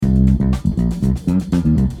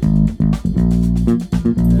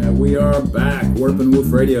are back. Warp and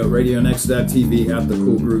Woof Radio, RadioNext.tv at the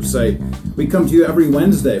Cool Groove site. We come to you every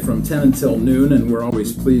Wednesday from 10 until noon, and we're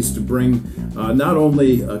always pleased to bring not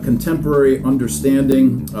only a contemporary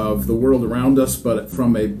understanding of the world around us, but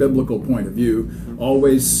from a biblical point of view.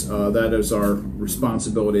 Always, that is our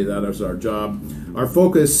responsibility, that is our job. Our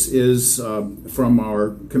focus is from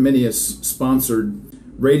our Comenius-sponsored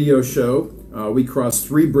radio show. We cross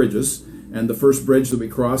 3 bridges. And the first bridge that we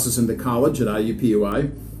cross is into college at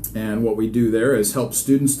IUPUI. And what we do there is help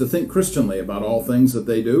students to think Christianly about all things that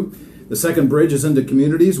they do. The second bridge is into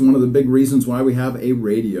communities, one of the big reasons why we have a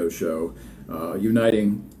radio show,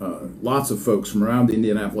 uniting lots of folks from around the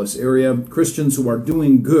Indianapolis area, Christians who are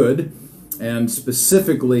doing good, and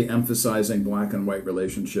specifically emphasizing black and white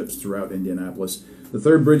relationships throughout Indianapolis. The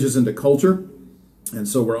third bridge is into culture, and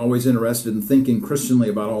so we're always interested in thinking Christianly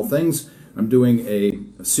about all things. I'm doing a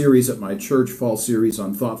series at my church, fall series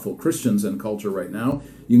on thoughtful Christians and culture right now.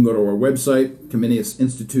 You can go to our website,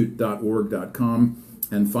 ComeniusInstitute.org.com,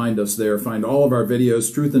 and find us there. Find all of our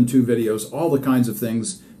videos, Truth in 2 videos, all the kinds of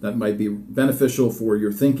things that might be beneficial for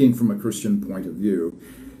your thinking from a Christian point of view.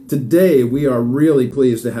 Today, we are really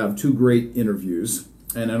pleased to have 2 great interviews.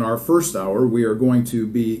 And in our first hour, we are going to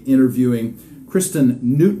be interviewing Kristen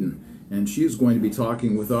Newton. And she is going to be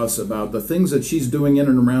talking with us about the things that she's doing in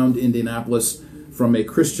and around Indianapolis from a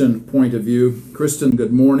Christian point of view. Kristen,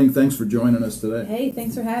 good morning. Thanks for joining us today. Hey,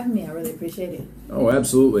 thanks for having me. I really appreciate it. Oh,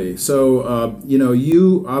 absolutely. So,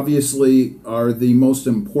 you obviously are the most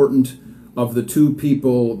important of the 2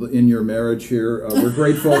 people in your marriage here. We're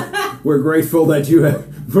grateful. We're grateful that you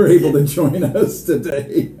were able to join us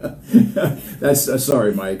today. That's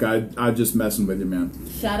sorry, Mike. I'm just messing with you, man.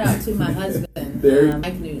 Shout out to my husband,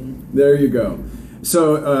 Mike Newton. There you go.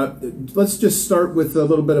 So let's just start with a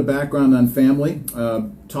little bit of background on family.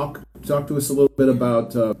 Talk to us a little bit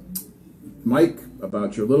about Mike,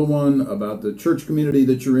 about your little one, about the church community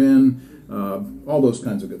that you're in, all those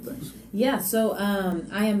kinds of good things. Yeah, so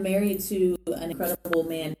I am married to an incredible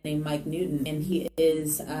man named Mike Newton, and he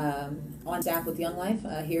is on staff with Young Life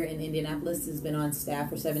here in Indianapolis. He's been on staff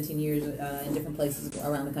for 17 years in different places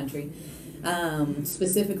around the country,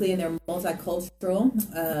 specifically in their multicultural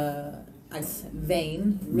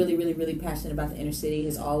vein. Really, really, really passionate about the inner city.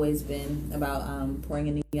 Has always been about pouring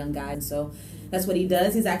into young guys, and so that's what he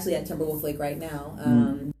does. He's actually at Timberwolf Lake right now,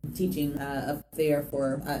 teaching up there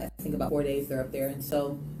for I think about 4 days. They're up there, and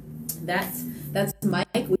so that's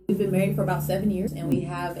Mike. We've been married for about 7 years, and we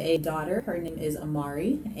have a daughter. Her name is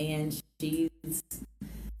Amari, and she's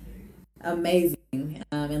amazing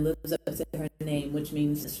and lives up to her name, which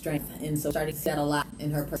means strength. And so starting to set a lot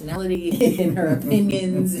in her personality, in her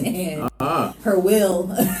opinions, and her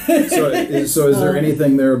will. So is there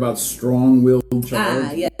anything there about strong-willed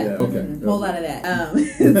child? Yeah. Okay. A whole lot of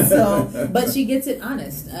that. But she gets it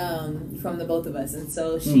honest from the both of us. And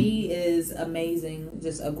so she is amazing,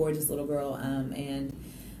 just a gorgeous little girl. And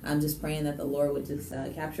I'm just praying that the Lord would just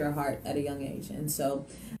capture her heart at a young age. And so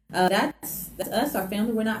that's us, our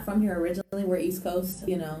family. We're not from here originally. We're East Coast,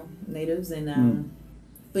 natives. And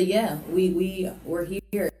but yeah, we're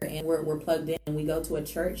here and we're plugged in. We go to a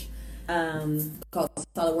church called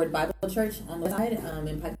Solid Word Bible Church on the side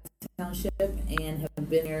in Pike Township, and have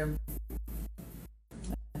been here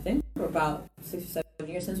I think for about 6 or 7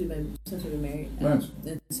 years since we've been married. Nice.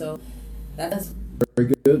 And so that's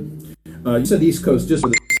very good. You said East Coast, just for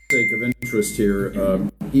the sake of interest here.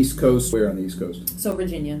 East Coast, where on the East Coast? So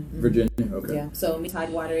Virginia. Virginia, okay. Yeah. So me,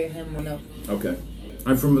 Tidewater, him, will know. Okay.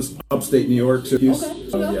 I'm from upstate New York, Syracuse. Okay.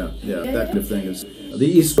 So that kind of thing is the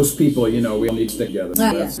East Coast people. We all need to stick together.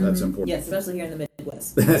 So that's important. Yes, especially here in the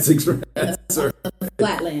Midwest. That's exactly.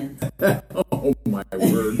 Flatland. Oh my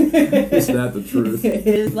word! Is that the truth? It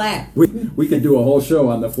is flat. We could do a whole show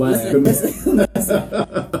on the flat. Listen.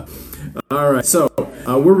 All right, so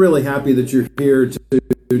we're really happy that you're here to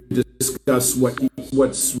discuss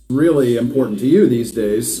what's really important to you these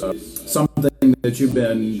days. Something that you've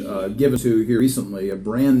been given to here recently, a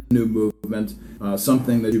brand new movement,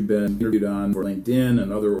 something that you've been interviewed on for LinkedIn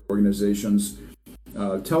and other organizations.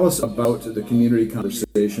 Tell us about the community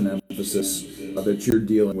conversation emphasis that you're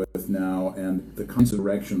dealing with now and the kinds of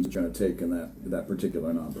directions you're going to take in that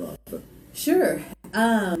particular nonprofit. Sure.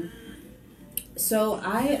 So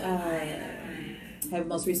I have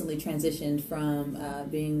most recently transitioned from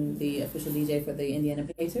being the official DJ for the Indiana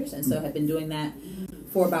Pacers, and so have been doing that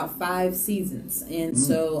for about 5 seasons, and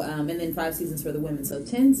so and then 5 seasons for the women, so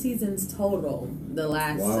 10 seasons total the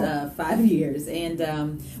last 5 years, and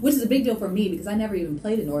which is a big deal for me because I never even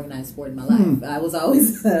played an organized sport in my life. I was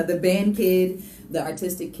always the band kid, the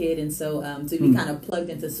artistic kid, and so to be kind of plugged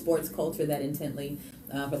into sports culture that intently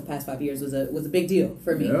for the past 5 years was a big deal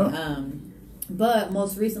for me. Yeah. But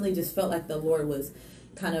most recently, just felt like the Lord was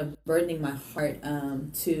kind of burdening my heart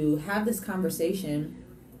to have this conversation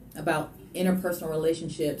about interpersonal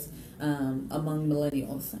relationships among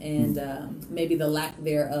millennials, and maybe the lack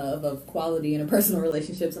thereof of quality interpersonal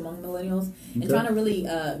relationships among millennials, and trying to really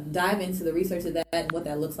dive into the research of that and what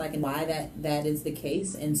that looks like and why that is the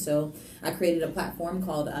case. And so I created a platform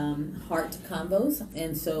called Heart Convos,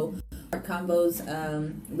 and so Heart Convos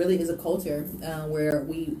really is a culture where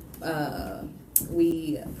we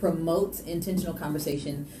promote intentional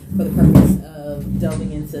conversation for the purpose of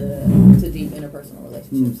delving into deep interpersonal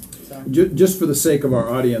relationships. So. Just for the sake of our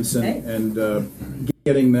audience and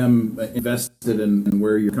getting them invested in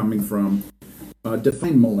where you're coming from,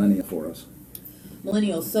 define millennial for us.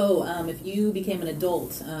 Millennials. So if you became an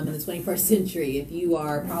adult in the 21st century, if you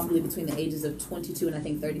are probably between the ages of 22 and I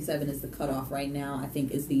think 37 is the cutoff right now, I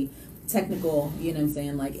think is the technical,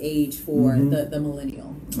 like age for the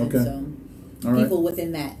millennial. Okay. And so people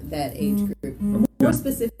within that age group. More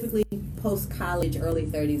specifically, post-college, early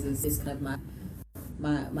 30s is kind of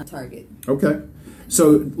my target. Okay.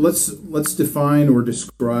 So let's define or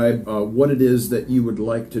describe what it is that you would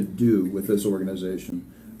like to do with this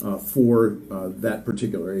organization for that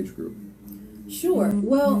particular age group. Sure.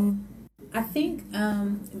 Well, I think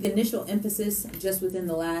the initial emphasis just within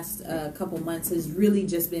the last couple months has really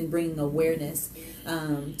just been bringing awareness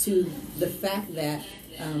to the fact that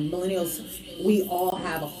millennials, we all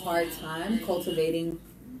have a hard time cultivating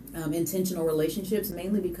intentional relationships,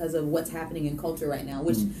 mainly because of what's happening in culture right now,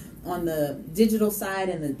 which on the digital side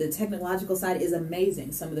and the technological side is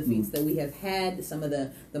amazing. Some of the feats that we have had, some of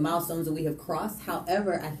the milestones that we have crossed.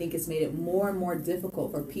 However, I think it's made it more and more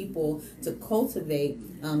difficult for people to cultivate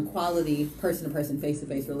quality person-to-person,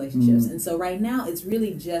 face-to-face relationships. And so right now, it's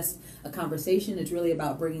really just a conversation. It's really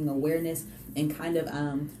about bringing awareness and kind of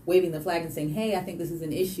waving the flag and saying, hey, I think this is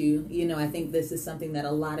an issue. I think this is something that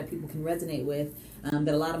a lot of people can resonate with,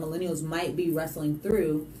 that a lot of millennials might be wrestling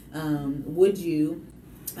through. Would you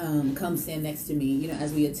come stand next to me,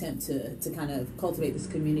 as we attempt to kind of cultivate this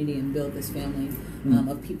community and build this family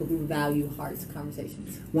of people who value heart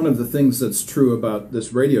conversations. One of the things that's true about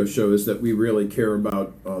this radio show is that we really care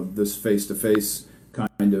about this face-to-face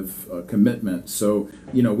kind of commitment. So,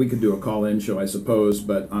 we could do a call-in show, I suppose,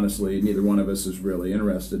 but honestly, neither one of us is really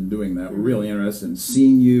interested in doing that. We're really interested in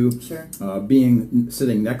seeing you,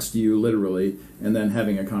 sitting next to you, literally, and then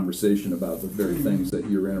having a conversation about the very things that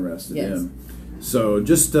you're interested in. So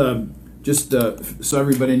just so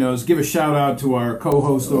everybody knows, give a shout out to our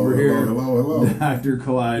co-host over here, hello. Dr.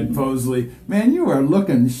 Clyde Posley. Man, you are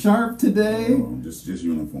looking sharp today. Just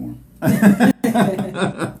uniform.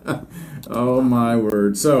 Oh my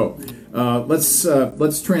word! So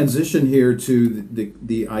let's transition here to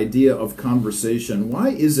the idea of conversation. Why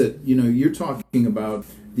is it you're talking about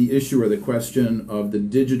the issue or the question of the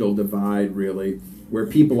digital divide, really, where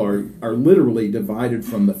people are literally divided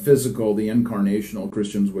from the physical, the incarnational,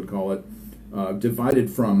 Christians would call it, divided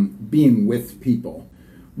from being with people.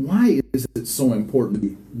 Why is it so important to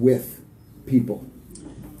be with people?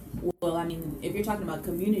 Well, I mean, if you're talking about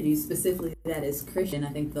community specifically that is Christian, I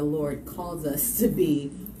think the Lord calls us to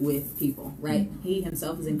be with people, right? He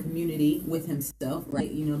himself is in community with himself, right?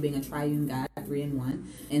 Being a triune God, 3 in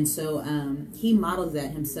 1. And so he models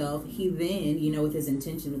that himself. He then, with his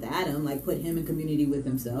intention with Adam, put him in community with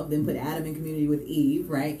himself, then put Adam in community with Eve,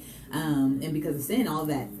 right? And because of sin, all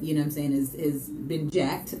that, is been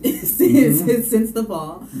jacked since the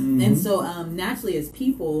fall. And so naturally as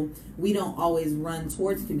people, we don't always run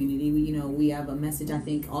towards community. We have a message, I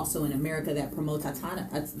think, also in America that promotes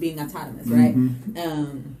being autonomous, right?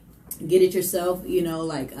 Get it yourself,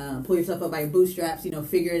 pull yourself up by your bootstraps,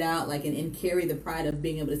 figure it out, and carry the pride of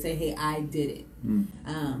being able to say, hey, I did it.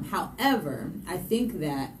 However, I think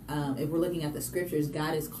that if we're looking at the scriptures,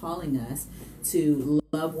 God is calling us to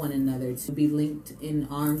love one another, to be linked in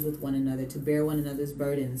arms with one another, to bear one another's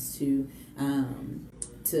burdens, to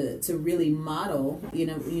really model,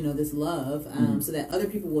 this love, so that other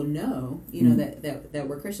people will know, that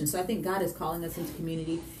we're Christians. So I think God is calling us into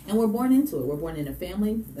community, and we're born into it. We're born in a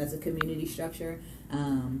family. That's a community structure.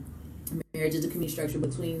 Marriage is a community structure.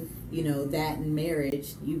 Between, that and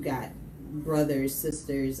marriage, you've got brothers,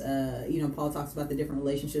 sisters. Paul talks about the different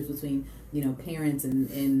relationships between, parents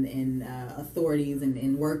and authorities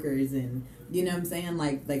and workers, and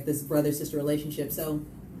like this brother-sister relationship. So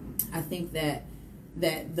I think that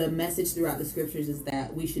the message throughout the scriptures is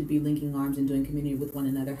that we should be linking arms and doing community with one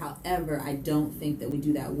another. However, I don't think that we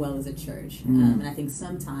do that well as a church. And I think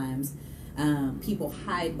sometimes people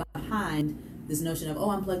hide behind this notion of, oh,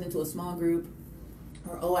 I'm plugged into a small group,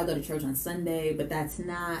 or oh, I go to church on Sunday, but that's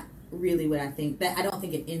not really what I think. That I don't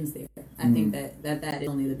think it ends there. I think that is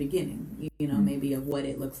only the beginning, maybe of what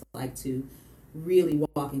it looks like to really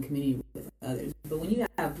walk in community with others. But when you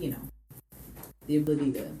have, the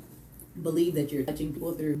ability to believe that you're touching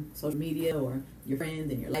people through social media or your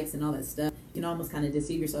friends and your likes and all that stuff, you can almost kind of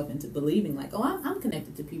deceive yourself into believing like, oh, I'm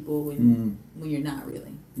connected to people when you're not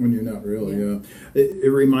really. When you're not really, yeah.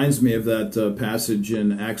 It reminds me of that passage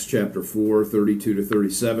in Acts chapter 4, 32 to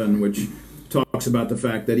 37, which talks about the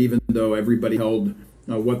fact that even though everybody held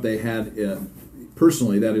what they had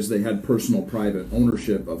personally, that is, they had personal private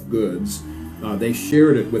ownership of goods, they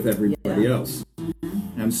shared it with everybody else.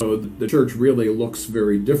 And so the church really looks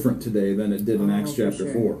very different today than it did in Acts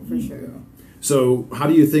chapter 4. For sure. Yeah. So how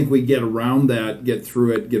do you think we get around that, get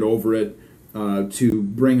through it, get over it, to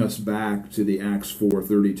bring us back to the Acts 4,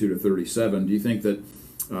 32 to 37? Do you think that,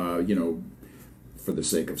 for the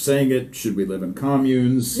sake of saying it, should we live in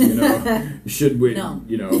communes? Should we, No.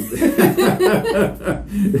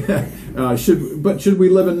 should we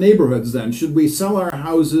live in neighborhoods then? Should we sell our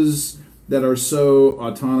houses that are so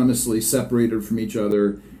autonomously separated from each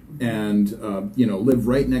other and, live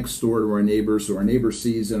right next door to our neighbors so our neighbor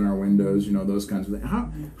sees in our windows, those kinds of things?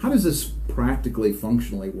 How does this practically,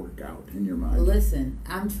 functionally work out in your mind? Listen,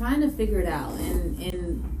 I'm trying to figure it out.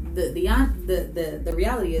 And the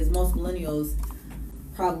reality is most millennials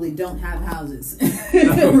probably don't have houses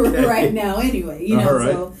right now anyway.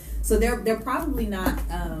 Right. So they're probably not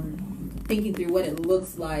thinking through what it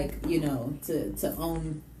looks like, to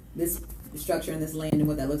own this structure and this land and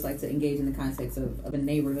what that looks like to engage in the context of a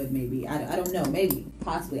neighborhood. Maybe I don't know. Maybe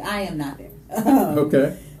possibly I am not there.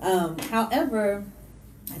 Okay. However,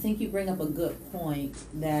 I think you bring up a good point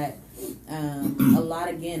that a lot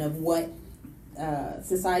again of what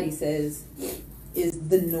society says is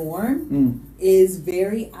the norm is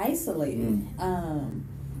very isolated.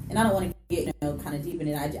 And I don't want to get kind of deep in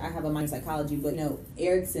it. I have a minor in psychology, but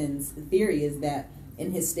Erickson's theory is that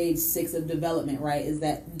in his stage 6 of development, right, is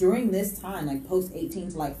that during this time, like post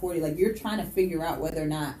 18 to like 40, like you're trying to figure out whether or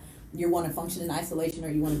not you want to function in isolation or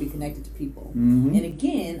you want to be connected to people. And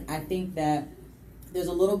again, I think that there's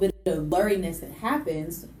a little bit of blurriness that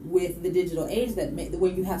happens with the digital age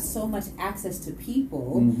where you have so much access to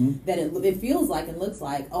people that it feels like and looks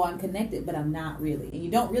like, oh, I'm connected, but I'm not really. And you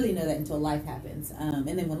don't really know that until life happens. And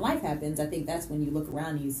then when life happens, I think that's when you look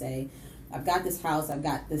around and you say, I've got this house, I've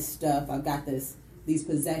got this stuff, I've got these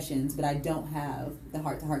possessions, but I don't have the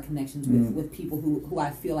heart-to-heart connections with people who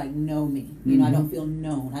I feel like know me. I don't feel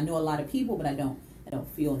known. I know a lot of people, but I don't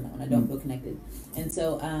feel known. I don't feel connected. And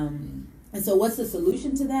so what's the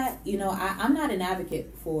solution to that? I'm not an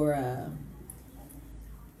advocate for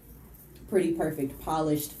pretty perfect,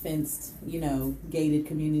 polished, fenced, gated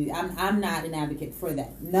community. I'm not an advocate for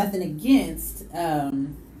that. Nothing against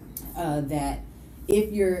that.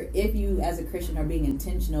 If you as a Christian are being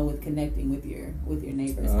intentional with connecting with your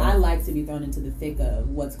neighbors, I like to be thrown into the thick of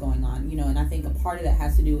what's going on, and I think a part of that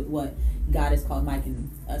has to do with what God has called Mike and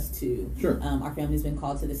us to. Sure. Our family's been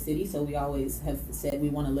called to the city, so we always have said we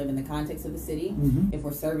want to live in the context of the city. If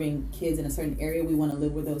we're serving kids in a certain area, we want to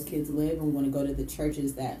live where those kids live, and we want to go to the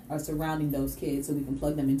churches that are surrounding those kids so we can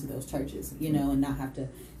plug them into those churches, and not have to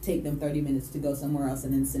take them 30 minutes to go somewhere else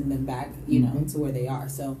and then send them back, to where they are.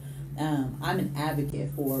 So I'm an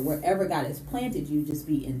advocate for wherever God has planted you, just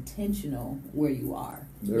be intentional where you are.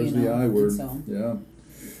 There's the I word. Yeah.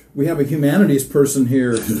 We have a humanities person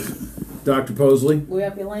here, Dr. Posley. We're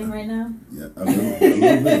up your lane right now? Yeah, a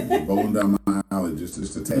little bit. Bowling down my alley just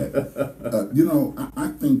a tad. I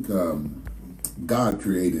think God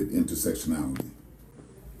created intersectionality.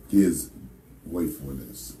 Wait for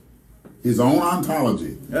this. His own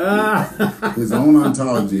ontology. His own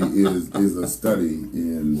ontology is a study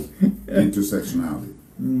in intersectionality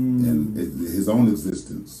and his own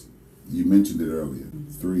existence. You mentioned it earlier.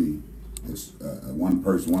 3, one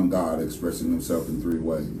person, one God expressing himself in 3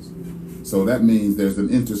 ways. So that means there's an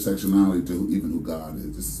intersectionality to even who God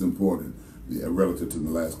is. This is important relative to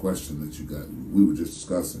the last question that we were just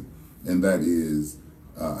discussing, and that is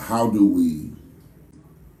how do we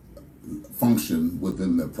function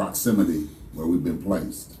within the proximity where we've been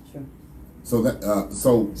placed. Sure. So that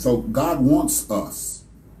so God wants us,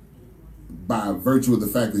 by virtue of the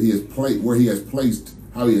fact that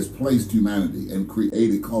how he has placed humanity and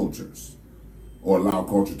created cultures, or allowed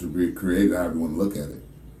culture to be created, however you want to look at it.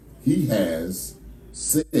 He has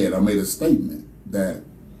said or made a statement that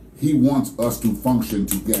he wants us to function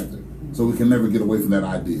together. So we can never get away from that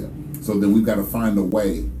idea. So then we've got to find a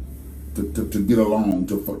way to get along,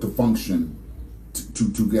 to function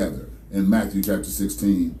together. In Matthew chapter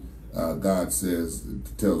 16, Christ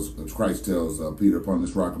tells Peter, upon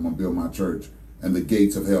this rock I'm going to build my church, and the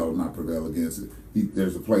gates of hell will not prevail against it.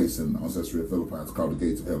 There's a place in Caesarea Philippi, it's called the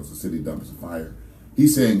gates of hell. It's a city dumped in fire.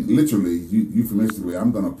 He's saying, literally, euphemistically,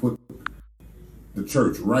 I'm going to put the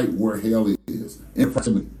church right where hell is, in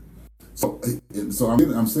proximity. So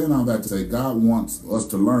I'm saying all that to say God wants us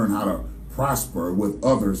to learn how to prosper with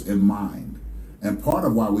others in mind. And part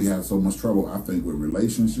of why we have so much trouble, I think, with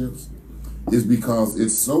relationships is because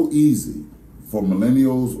it's so easy for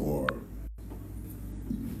millennials or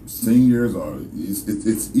seniors, or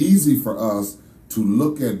it's easy for us to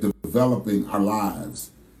look at developing our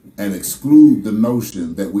lives and exclude the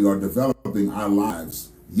notion that we are developing our lives,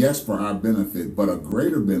 yes, for our benefit, but a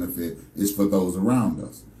greater benefit is for those around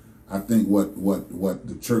us. I think what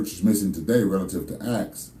the church is missing today relative to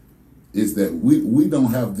Acts is that we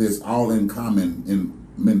don't have this all in common in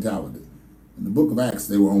mentality. In the book of Acts,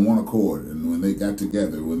 they were on one accord, and when they got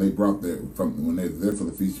together, when they were there for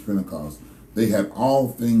the Feast of Pentecost, they had all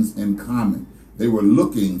things in common. They were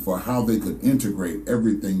looking for how they could integrate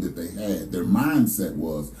everything that they had. Their mindset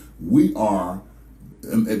was, we are,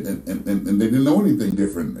 and they didn't know anything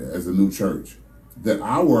different as a new church, that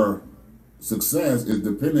our success is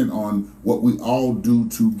dependent on what we all do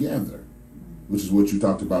together, which is what you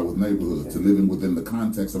talked about with neighborhoods, to living within the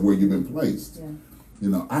context of where you've been placed.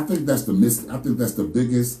 Yeah. I think that's the biggest,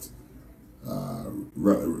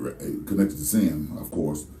 connected to sin, of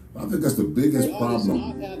course. I think that's the biggest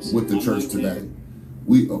problem with the church today.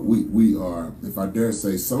 We are, if I dare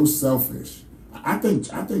say, so selfish. I think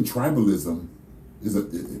tribalism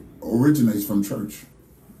it originates from church.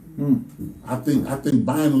 I think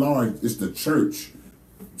by and large it's the church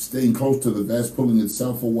staying close to the vest, pulling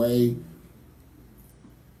itself away,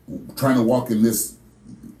 trying to walk in this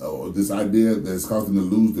idea that's causing them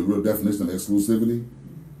to lose the real definition of exclusivity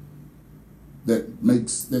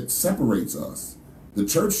that separates us. The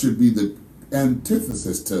church should be the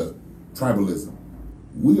antithesis to tribalism.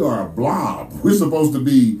 We are a blob. We're supposed to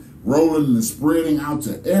be rolling and spreading out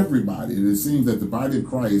to everybody. And it seems that the body of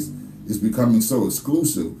Christ is becoming so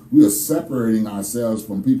exclusive. We are separating ourselves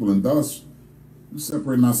from people, and thus we're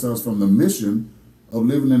separating ourselves from the mission of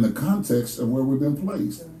living in the context of where we've been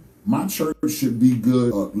placed. My church should be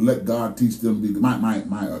good, let God teach them. My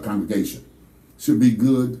congregation should be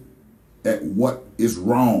good at what is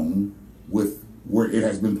wrong with where it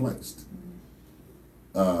has been placed.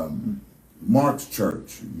 Mark's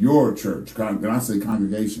church, your church, and I say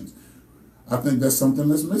congregations, I think that's something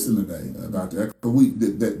that's missing today, Dr. Echo.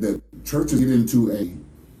 That churches get into a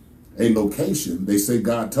location, they say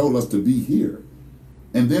God told us to be here,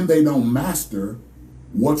 and then they don't master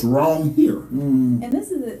what's wrong here. And this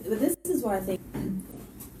is why I think,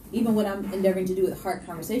 even what I'm endeavoring to do with Heart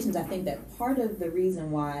Conversations, I think that part of the reason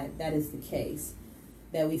why that is the case,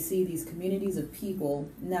 that we see these communities of people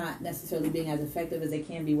not necessarily being as effective as they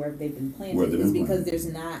can be where they've been planted, is because there's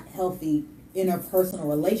not healthy interpersonal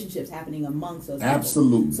relationships happening amongst those people.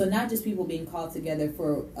 Absolutely. So not just people being called together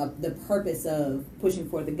for the purpose of pushing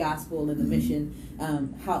forth the gospel and the mission,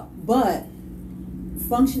 but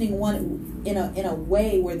functioning one in a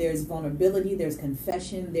way where there's vulnerability, there's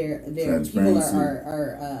confession, there people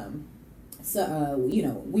are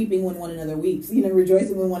weeping when one another weeps,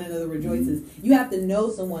 rejoicing when one another rejoices. You have to know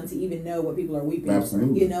someone to even know what people are weeping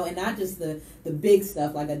Absolutely. over, and not just the big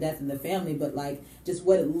stuff like a death in the family, but like just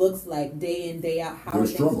what it looks like day in, day out, how their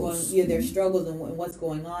things struggles. going, their struggles and what's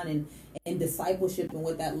going on, and discipleship and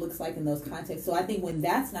what that looks like in those contexts. So I think when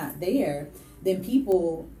that's not there, then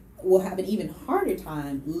people will have an even harder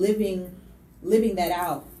time living that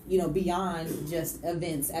out, beyond just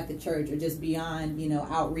events at the church or just beyond,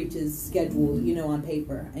 outreaches scheduled, on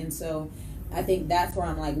paper. And so I think that's where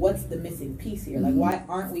I'm like, what's the missing piece here? Like, why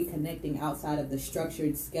aren't we connecting outside of the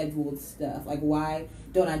structured, scheduled stuff? Like, why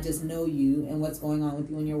don't I just know you and what's going on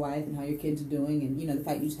with you and your wife and how your kids are doing and, the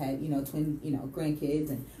fact you just had, twin, grandkids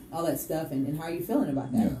and all that stuff and how are you feeling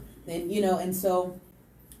about that? Yeah. And, and so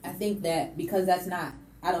I think that because that's not,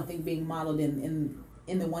 I don't think being modeled in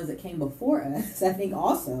the ones that came before us, I think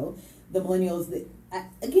also the millennials, I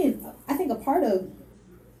think a part of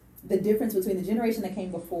the difference between the generation that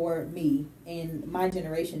came before me and my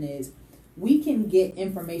generation is we can get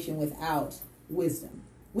information without wisdom.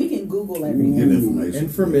 We can Google everything.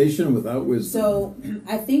 Information without wisdom. So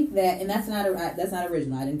I think that, and that's not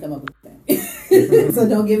original. I didn't come up with that. So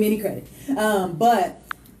don't give me any credit. But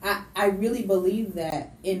I really believe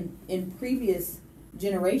that in previous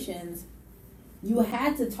generations, you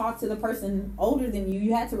had to talk to the person older than you.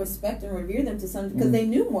 You had to respect and revere them to some because they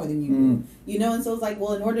knew more than you knew. You know, and so it's like,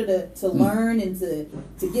 well, in order to learn and to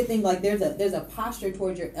get things, like there's a posture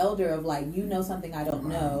towards your elder of like, you know something I don't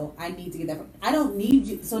know. I need to get that. I don't need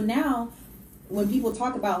you. So now when people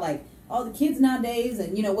talk about like, oh, the kids nowadays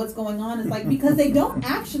and you know what's going on, it's like because they don't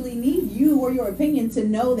actually need you or your opinion to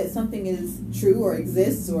know that something is true or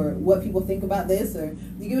exists or what people think about this, or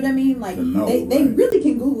you get what I mean? Like they really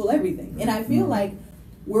can Google everything, and I feel like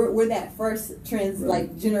we're that first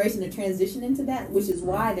like generation to transition into that, which is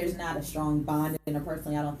why there's not a strong bond, and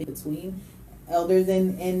personally I don't think between elders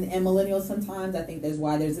and millennials. Sometimes I think there's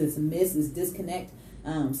this disconnect.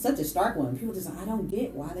 Such a stark one. People just I don't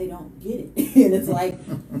get why they don't get it. And it's like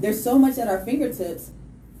there's so much at our fingertips.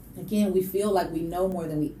 Again, we feel like we know more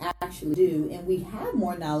than we actually do, and we have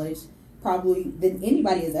more knowledge probably than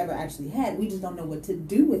anybody has ever actually had. We just don't know what to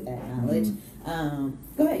do with that knowledge.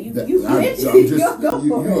 Go ahead. You are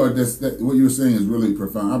just what you were saying is really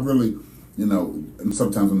profound. I've really, you know, and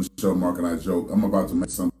sometimes on the show, Mark and I joke, I'm about to make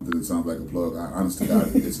something that sounds like a plug. Honest to God,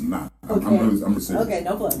 it's not. Okay. I'm really serious no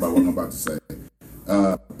plug about what I'm about to say.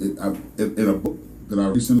 In a book that I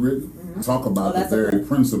recently written, I talk about the very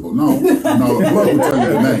principle. No, the plug will tell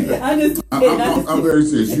you the name. I'm very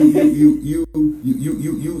serious.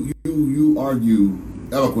 You argue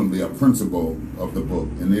eloquently a principle of the book,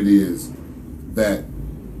 and it is that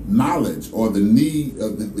knowledge or the need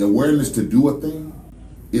of the awareness to do a thing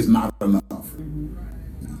is not enough.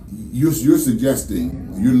 You're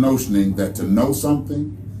suggesting, you're notioning that to know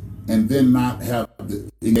something and then not have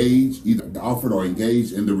either offered or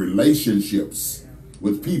engaged in the relationships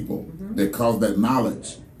with people that cause that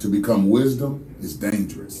knowledge to become wisdom is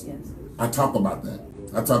dangerous. Yes. I talk about that.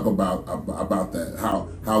 I talk about that.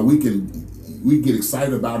 How we get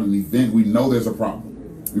excited about an event. We know there's a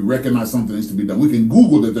problem. We recognize something needs to be done. We can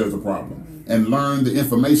Google that there's a problem and learn the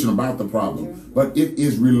information about the problem. But it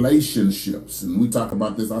is relationships, and we talk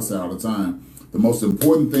about this. I say all the time. The most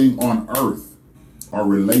important thing on earth are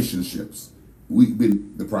relationships.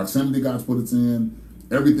 The proximity God's put us in,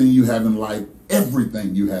 everything you have in life,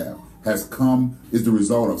 everything you have is the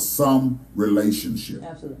result of some relationship.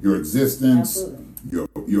 Absolutely. Your existence,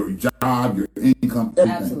 Absolutely. your job, your income,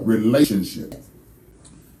 everything. Absolutely. Relationships. Yes.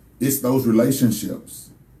 It's those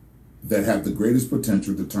relationships that have the greatest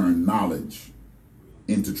potential to turn knowledge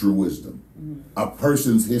into true wisdom. A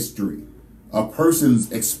person's history, a person's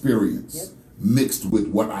experience mixed with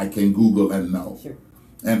what I can Google and know. Sure.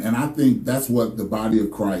 And I think that's what the body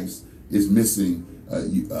of Christ is missing.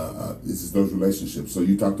 Is those relationships. So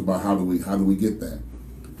you talked about how do we get that?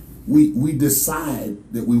 We decide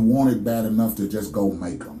that we want it bad enough to just go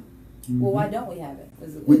make them. Well, why don't we have it? I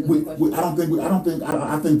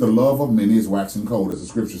think the love of many is waxing cold, as the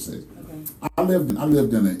scripture says. Okay. I lived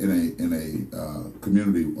in a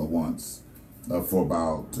community once for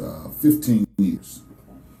about 15 years.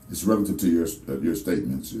 It's relative to your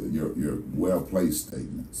statements, your well-placed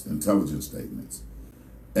statements, intelligent statements.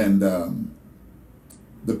 And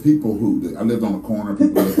the people I lived on a corner,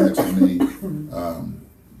 people lived next to me,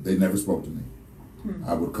 they never spoke to me.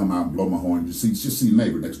 I would come out and blow my horn, just see a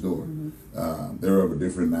neighbor next door. They're of a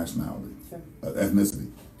different nationality,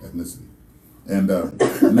 ethnicity. And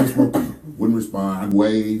never spoke to me, wouldn't respond. I'd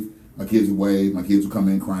wave, my kids would wave, my kids would come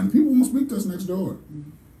in crying. People won't speak to us next door.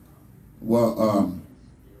 Well,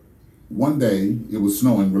 one day, it was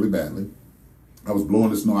snowing really badly. I was blowing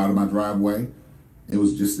the snow out of my driveway. It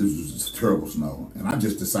was just terrible snow. And I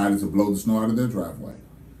just decided to blow the snow out of their driveway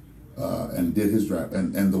and did his drive.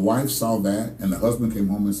 And the wife saw that, and the husband came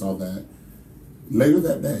home and saw that. Later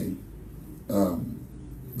that day,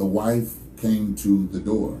 the wife came to the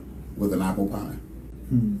door with an apple pie.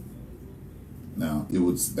 Now,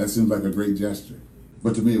 that seems like a great gesture,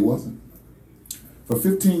 but to me it wasn't. For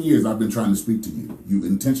 15 years, I've been trying to speak to you. You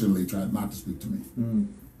intentionally tried not to speak to me.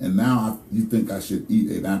 And now you think I should eat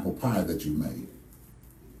an apple pie that you made.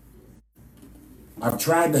 I've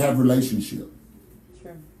tried to have relationship.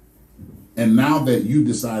 Sure. And now that you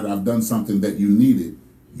decide I've done something that you needed,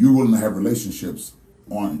 you're willing to have relationships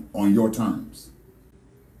on your terms.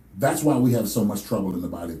 That's why we have so much trouble in the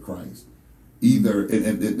body of Christ. Either,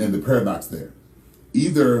 and the paradox there,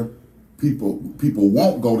 either people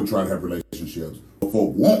won't go to try to have relationships, or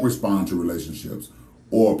folk won't respond to relationships,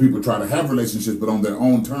 or people try to have relationships but on their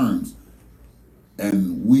own terms.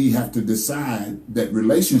 And we have to decide that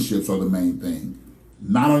relationships are the main thing,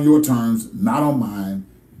 not on your terms, not on mine,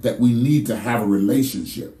 that we need to have a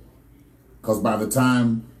relationship. Because by the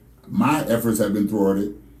time my efforts have been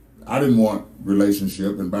thwarted, I didn't want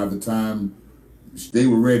relationship, and by the time they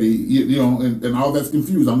were ready, and all that's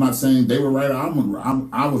confused. I'm not saying they were right. I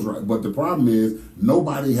was right, but the problem is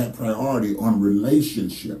nobody had priority on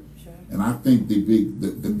relationship. Sure. And I think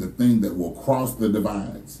the thing that will cross the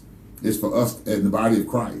divides is for us in the body of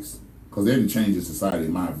Christ, because every change in society,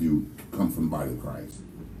 in my view, comes from the body of Christ.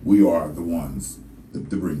 We are the ones that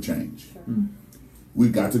bring change. Sure.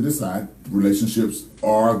 We've got to decide relationships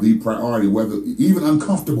are the priority, whether even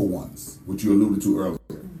uncomfortable ones, which you alluded to earlier.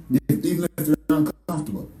 Even if they're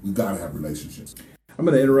uncomfortable, we've got to have relationships. I'm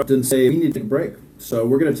going to interrupt and say we need to take a break. So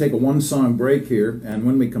we're going to take a one-song break here, and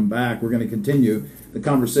when we come back, we're going to continue the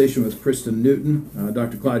conversation with Kristen Newton,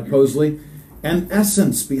 Dr. Clyde Posley, and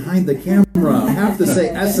Essence behind the camera. I have to say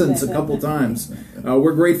Essence a couple times.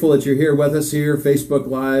 We're grateful that you're here with us here, Facebook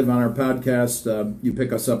Live, on our podcast. You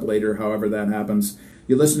pick us up later, however that happens.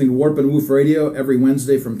 You're listening to Warp and Woof Radio every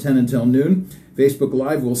Wednesday from 10 until noon. Facebook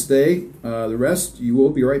Live will stay. The rest, you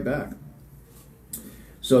will be right back.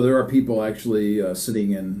 So there are people actually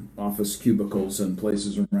sitting in office cubicles and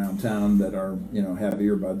places around town that are, have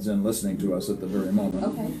earbuds in listening to us at the very moment,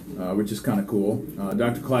 which is kind of cool.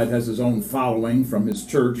 Dr. Clyde has his own following from his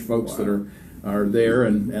church, folks that are there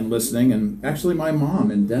and listening. And actually my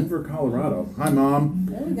mom in Denver, Colorado. Hi, Mom.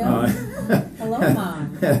 There we go. Hello,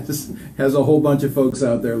 Mom. has a whole bunch of folks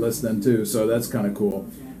out there listening too, so that's kind of cool.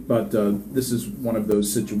 But this is one of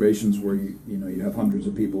those situations where you have hundreds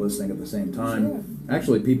of people listening at the same time. Sure.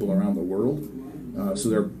 Actually, people around the world. So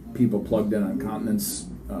there are people plugged in on continents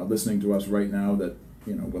listening to us right now that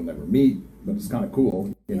we'll never meet. But it's kind of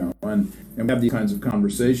cool, And we have these kinds of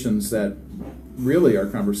conversations that really are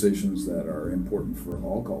conversations that are important for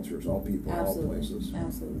all cultures, all people, Absolutely. all places.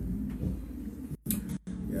 Absolutely.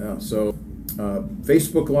 Yeah. So.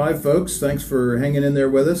 Facebook Live, folks, thanks for hanging in there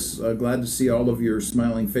with us. Glad to see all of your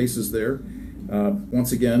smiling faces there.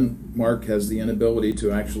 Once again, Mark has the inability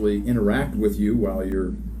to actually interact with you while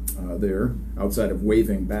you're there, outside of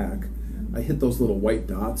waving back. I hit those little white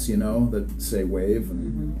dots, that say wave,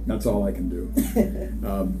 and that's all I can do.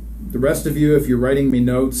 The rest of you, if you're writing me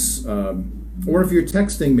notes, or if you're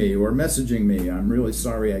texting me or messaging me, I'm really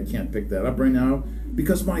sorry I can't pick that up right now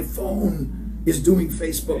because my phone is doing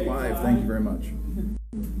Facebook Live. Thank you very much.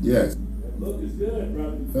 Yes.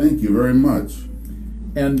 Thank you very much.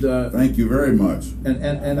 And thank you very much.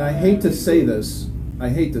 And I hate to say this. I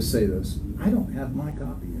don't have my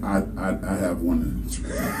copy yet. I have one.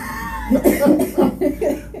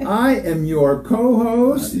 I am your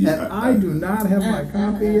co-host, and I do not have my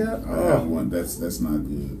copy yet. I have one. That's not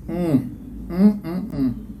good.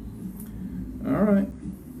 All right.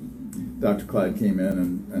 Dr. Clyde came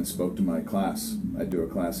in and spoke to my class. I do a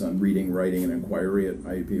class on reading, writing, and inquiry at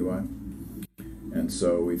IUPUI. And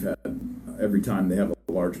so we've had, every time they have a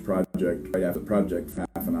large project, right after the project, for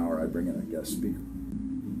half an hour, I bring in a guest speaker.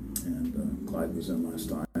 And Clyde was in last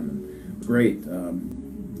time. And it was great.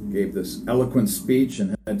 Gave this eloquent speech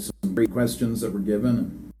and had some great questions that were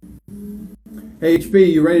given. Hey,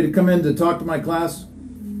 HB, you ready to come in to talk to my class?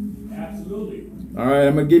 Absolutely. All right,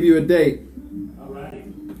 I'm going to give you a date.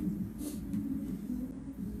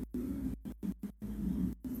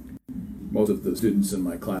 Most of the students in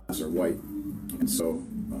my class are white, and so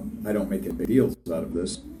I don't make any big deals out of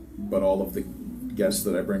this, but all of the guests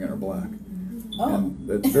that I bring in are black. Oh. And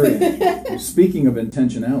that's very, speaking of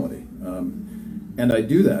intentionality, and I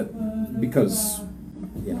do that because,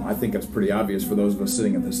 I think it's pretty obvious for those of us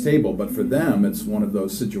sitting at this table, but for them, it's one of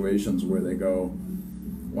those situations where they go,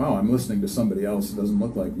 wow, I'm listening to somebody else who doesn't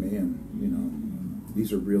look like me, and,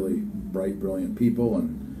 these are really bright, brilliant people,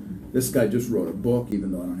 and this guy just wrote a book,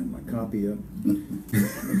 even though I don't have my copy yet.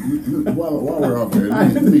 While we're off there,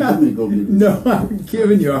 let me go get this. No, I'm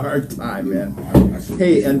giving you a hard time, man.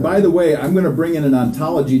 Hey, and by the way, I'm going to bring in an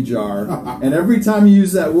ontology jar, and every time you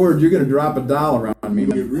use that word, you're going to drop $1 on me.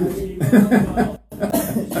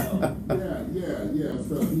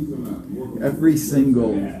 Every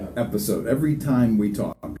single episode, every time we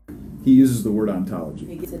talk, he uses the word ontology.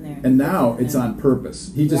 He gets in there. And now it's on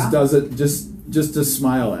purpose. He just does it just to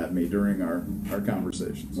smile at me during our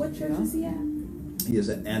conversations. What church is he at? He is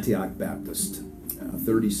at Antioch Baptist,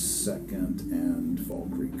 32nd and Fall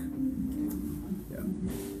Creek.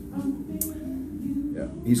 Yeah.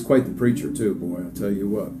 He's quite the preacher too, boy. I'll tell you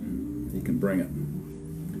what, he can bring it.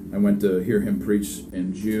 I went to hear him preach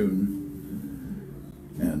in June,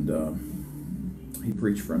 and he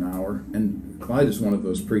preached for an hour. And Clyde is one of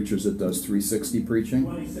those preachers that does 360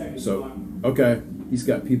 preaching. So, okay, he's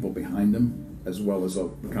got people behind him as well as a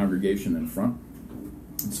congregation in front.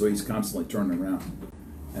 And so he's constantly turning around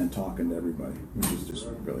and talking to everybody, which is just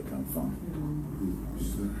really kind of fun.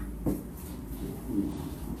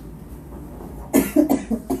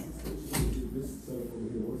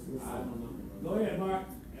 Go ahead, Mark.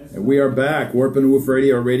 And we are back. Warp and Woof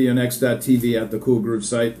Radio, RadioNext.tv at the Cool Groove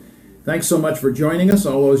site. Thanks so much for joining us.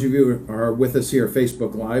 All those of you who are with us here at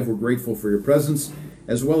Facebook Live, we're grateful for your presence,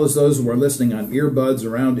 as well as those who are listening on earbuds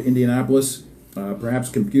around Indianapolis, perhaps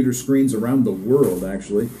computer screens around the world,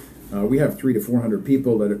 actually. We have 300 to 400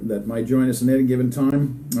 people that might join us at any given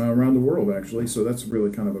time around the world, actually. So that's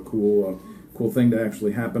really kind of a cool thing to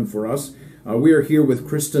actually happen for us. We are here with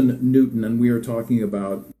Kristen Newton, and we are talking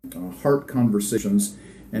about heart conversations.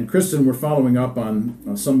 And Kristen, we're following up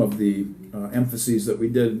on some of the emphases that we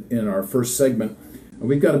did in our first segment.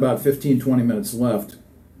 We've got about 15, 20 minutes left,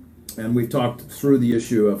 and we've talked through the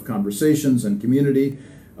issue of conversations and community.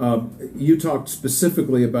 You talked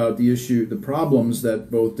specifically about the problems that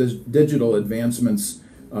both digital advancements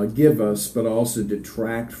give us, but also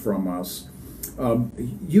detract from us.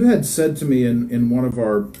 You had said to me in one of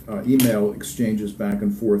our email exchanges back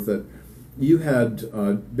and forth that you had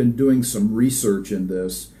been doing some research in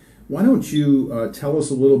this. Why don't you tell us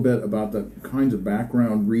a little bit about the kinds of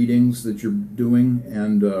background readings that you're doing,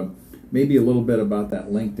 and maybe a little bit about that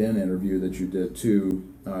LinkedIn interview that you did too,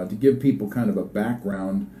 to give people kind of a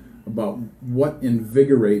background about what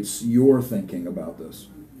invigorates your thinking about this.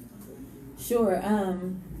 Sure.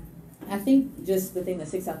 I think just the thing that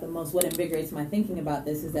sticks out the most, what invigorates my thinking about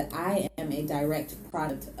this, is that I am a direct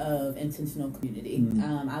product of intentional community.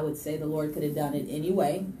 Mm-hmm. I would say the Lord could have done it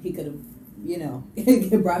anyway. He could have,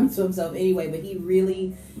 brought me to himself anyway, but he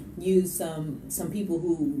really used some people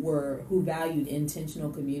who valued intentional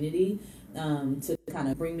community to kind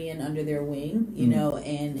of bring me in under their wing,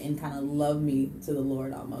 and kind of love me to the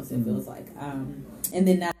Lord almost, it feels like. And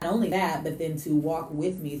then not only that, but then to walk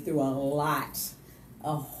with me through a whole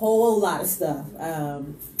lot of stuff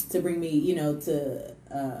to bring me, in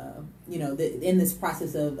this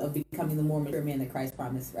process of becoming the more mature man that Christ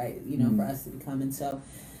promised, right? For us to become. And so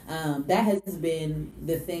that has been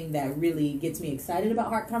the thing that really gets me excited about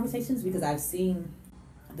Heart Conversations, because I've seen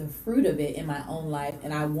the fruit of it in my own life,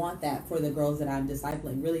 and I want that for the girls that I'm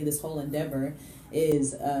discipling. Really, this whole endeavor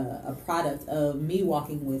is a product of me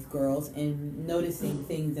walking with girls and noticing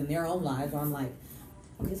things in their own lives where I'm like,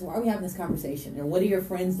 okay, so why are we having this conversation? And what do your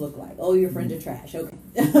friends look like? Oh, your friends are trash. Okay.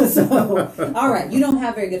 So, all right, you don't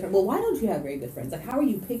have very good friends. Well, why don't you have very good friends? Like, how are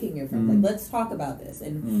you picking your friends? Like, let's talk about this.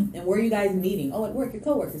 And where are you guys meeting? Oh, at work, your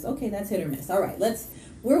coworkers. Okay, that's hit or miss. All right,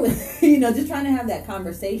 we're just trying to have that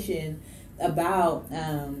conversation about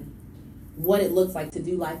what it looks like to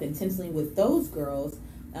do life intentionally with those girls.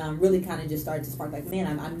 Really kind of just started to spark, like,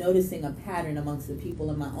 man, I'm noticing a pattern amongst the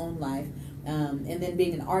people in my own life. And then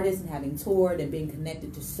being an artist and having toured and being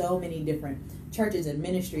connected to so many different churches and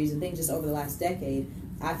ministries and things just over the last decade,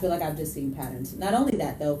 I feel like I've just seen patterns. Not only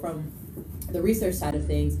that, though, from the research side of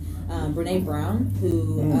things, Brene Brown,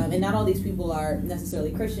 who, and not all these people are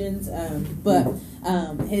necessarily Christians, but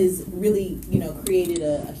has really, created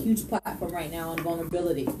a huge platform right now on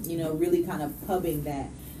vulnerability, really kind of pubbing that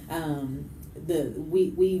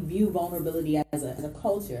we view vulnerability as a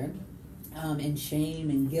culture. And shame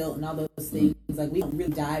and guilt and all those things, like, we don't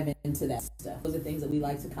really dive into that stuff. Those are things that we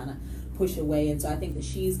like to kind of push away. And so I think that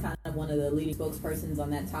she's kind of one of the leading spokespersons on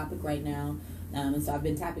that topic right now. And so I've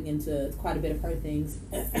been tapping into quite a bit of her things.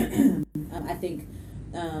 I think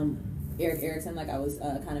Erik Erikson, like I was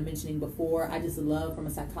kind of mentioning before, I just love from a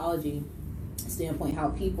psychology standpoint how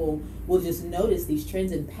people will just notice these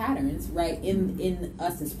trends and patterns, right, in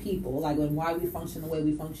us as people, like why we function the way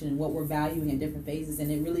we function and what we're valuing at different phases. And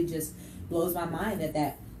it really just blows my mind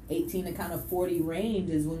that 18 to kind of 40 range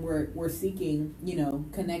is when we're seeking,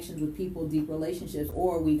 connections with people, deep relationships,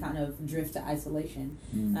 or we kind of drift to isolation.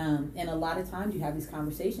 And a lot of times you have these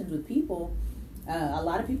conversations with people. A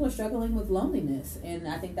lot of people are struggling with loneliness, and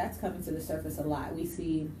I think that's coming to the surface a lot. We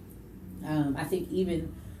see, I think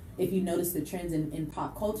even if you notice the trends in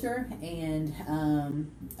pop culture and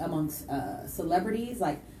amongst celebrities,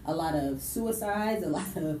 like a lot of suicides, a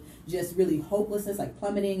lot of just really hopelessness, like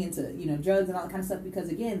plummeting into drugs and all that kind of stuff. Because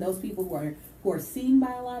again, those people who are seen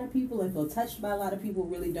by a lot of people and feel touched by a lot of people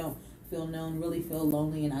really don't feel known, really feel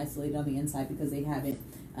lonely and isolated on the inside because they haven't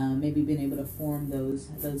maybe been able to form those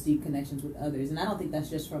deep connections with others. And I don't think that's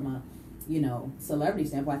just from a celebrity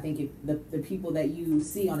standpoint. I think if the people that you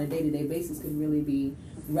see on a day-to-day basis could really be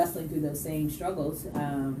wrestling through those same struggles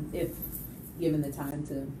if given the time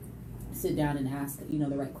to sit down and ask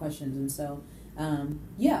the right questions. And so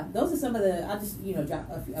those are some of the, I'll just drop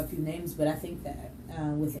a few names, but I think that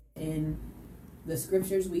within the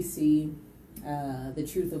scriptures we see the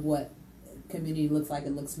truth of what community looks like.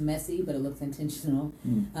 It looks messy, but it looks intentional.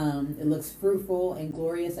 It looks fruitful and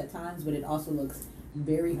glorious at times, but it also looks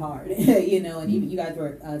very hard, and even you guys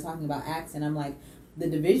were talking about Acts, and I'm like, the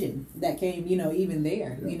division that came, even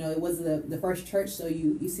there. Yeah. It was the first church, so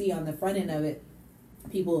you see on the front end of it,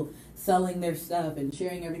 people selling their stuff and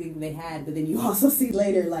sharing everything they had, but then you also see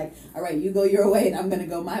later, like, all right, you go your way and I'm going to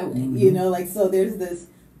go my way, so there's this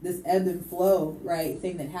ebb and flow, right,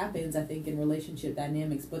 thing that happens, I think, in relationship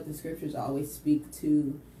dynamics, but the scriptures always speak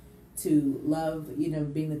to love,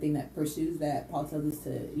 being the thing that pursues that. Paul tells us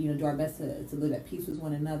to, do our best to live at peace with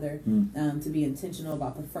one another, to be intentional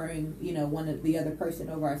about preferring, the other person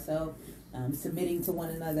over ourselves, submitting to one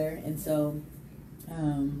another. And so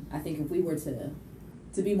I think if we were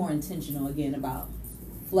to be more intentional, again, about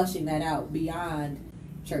flushing that out beyond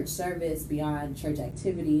church service, beyond church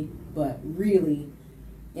activity, but really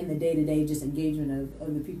in the day-to-day just engagement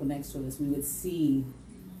of the people next to us, we would see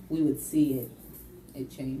it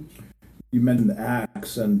change. You mentioned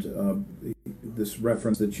Acts and this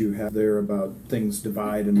reference that you have there about things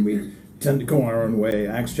divide and we tend to go our own way.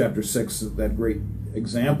 Acts chapter 6 is that great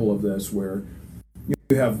example of this, where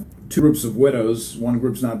you have two groups of widows. One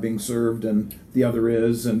group's not being served and the other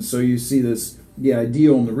is. And so you see this, the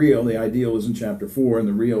ideal and the real. The ideal is in chapter 4 and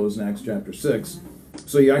the real is in Acts chapter 6.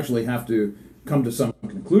 So you actually have to come to some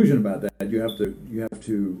conclusion about that. You have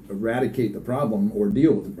to eradicate the problem or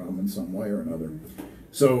deal with the problem in some way or another.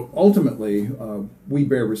 So ultimately, we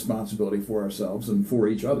bear responsibility for ourselves and for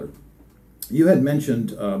each other. You had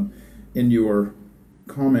mentioned in your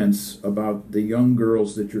comments about the young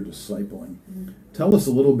girls that you're discipling. Tell us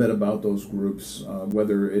a little bit about those groups,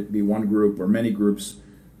 whether it be one group or many groups.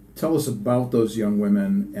 Tell us about those young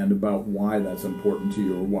women and about why that's important to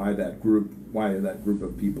you, or why that group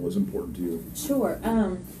of people is important to you. Sure.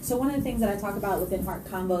 So one of the things that I talk about within Heart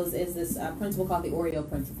Combos is this principle called the Oreo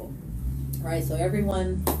principle. Right, so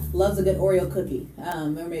everyone loves a good Oreo cookie, or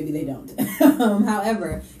maybe they don't.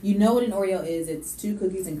 However, you know what an Oreo is. It's 2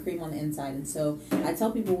 cookies and cream on the inside. And so I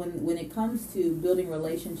tell people when it comes to building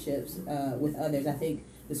relationships with others, I think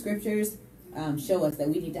the scriptures show us that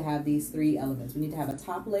we need to have these 3 elements. We need to have a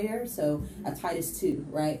top layer, so a Titus 2,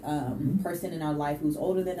 right? Person in our life who's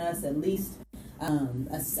older than us, at least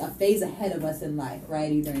a phase ahead of us in life,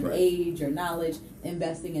 right? Either in age or knowledge,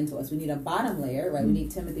 investing into us. We need a bottom layer, right? We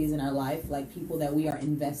need Timothys in our life, like people that we are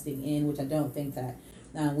investing in, which I don't think that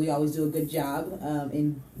we always do a good job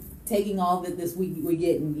in taking all that this we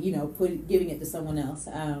get and giving it to someone else,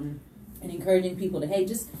 and encouraging people to, hey,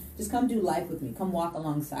 just come do life with me, come walk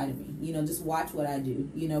alongside of me, just watch what I do,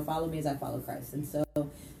 follow me as I follow Christ. And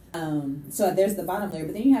so there's the bottom layer,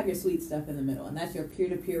 but then you have your sweet stuff in the middle, and that's your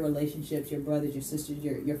peer-to-peer relationships, your brothers, your sisters,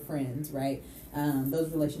 your friends, right?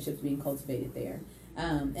 Those relationships being cultivated there.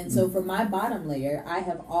 And so for my bottom layer, I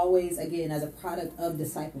have always, again, as a product of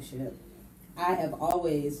discipleship, I have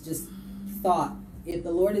always just thought, if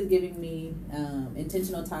the Lord is giving me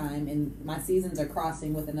intentional time and my seasons are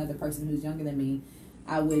crossing with another person who's younger than me,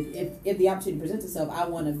 I would, if the opportunity presents itself, I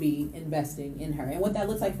want to be investing in her. And what that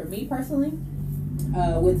looks like for me personally,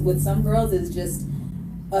 with some girls, is just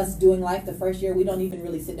us doing life the first year. We don't even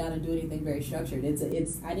really sit down and do anything very structured.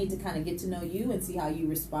 It's I need to kind of get to know you and see how you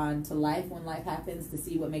respond to life when life happens, to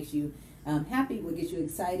see what makes you happy, what gets you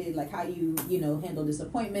excited, like how you handle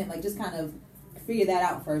disappointment, like just kind of figure that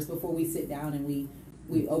out first before we sit down and we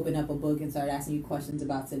open up a book and start asking you questions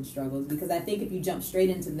about said struggles. Because I think if you jump straight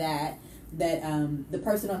into that the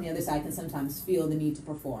person on the other side can sometimes feel the need to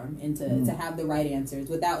perform and to have the right answers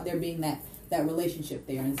without there being that relationship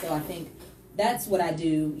there. And so I think that's what I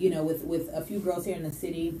do, with a few girls here in the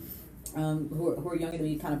city who are younger than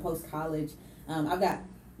me, kind of post-college. I've got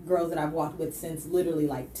girls that I've walked with since literally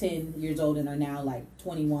like 10 years old and are now like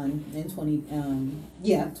 21 and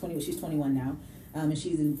 20, she's 21 now. And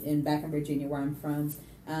she's in back in Virginia where I'm from.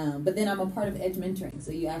 But then I'm a part of Edge Mentoring.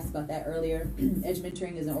 So you asked about that earlier. Edge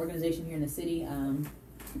Mentoring is an organization here in the city.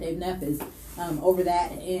 Dave Neff is over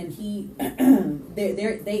that, and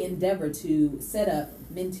they endeavor to set up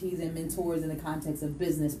mentees and mentors in the context of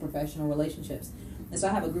business, professional relationships. And so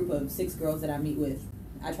I have a group of 6 girls that I meet with.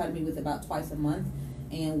 I try to meet with about twice a month,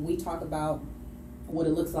 and we talk about what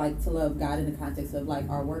it looks like to love God in the context of like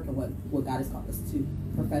our work and what God has called us to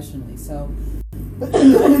professionally. So,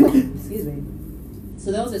 excuse me.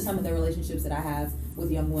 So those are some of the relationships that I have with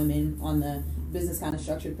young women on the business kind of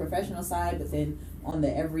structured professional side, but then on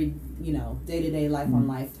the every, day-to-day life on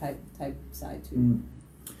life type side too.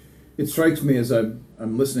 It strikes me as I'm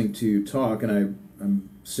listening to you talk, and I'm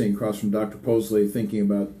sitting across from Dr. Posley thinking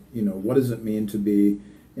about, what does it mean to be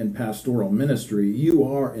in pastoral ministry? You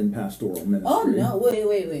are in pastoral ministry. Oh no!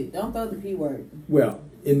 Wait! Don't throw the P word. Well,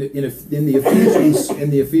 in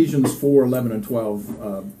the Ephesians 4, 11, and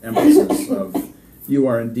 12 emphasis of you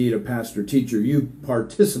are indeed a pastor teacher. You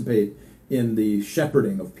participate in the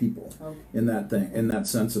shepherding of people, Okay. in that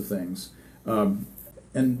sense of things.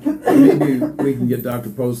 And maybe we can get Dr.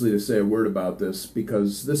 Posley to say a word about this,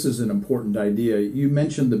 because this is an important idea. You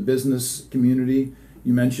mentioned the business community.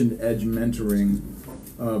 You mentioned Edge Mentoring.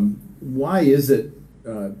 Why is it,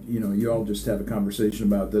 you all just have a conversation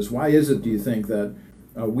about this. Why is it, do you think, that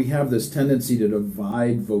we have this tendency to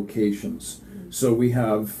divide vocations? So we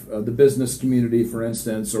have the business community, for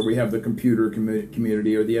instance, or we have the computer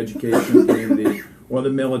community, or the education community, or the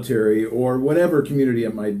military, or whatever community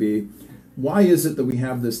it might be. Why is it that we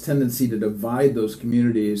have this tendency to divide those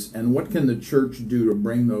communities, and what can the church do to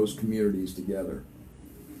bring those communities together?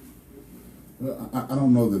 Well, I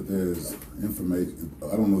don't know that there's information.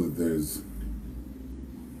 I don't know that there's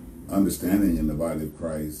understanding in the body of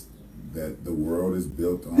Christ that the world is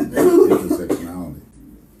built on intersectionality.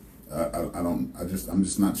 I'm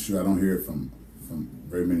just not sure. I don't hear it from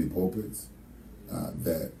very many pulpits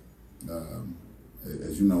that.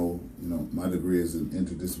 As you know, my degree is an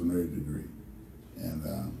interdisciplinary degree, and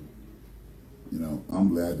I'm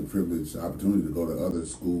glad the privilege, the opportunity to go to other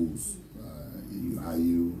schools,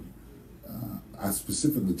 IU. I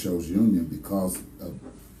specifically chose Union because of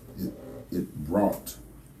it brought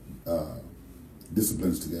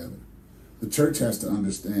disciplines together. The church has to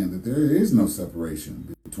understand that there is no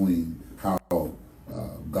separation between how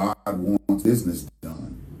God wants business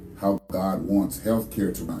done, how God wants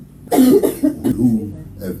healthcare to run. Who,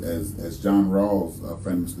 as John Rawls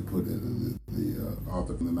famously put it, the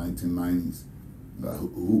author from the 1990s,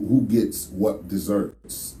 who gets what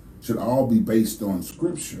desserts, should all be based on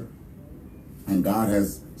Scripture. And God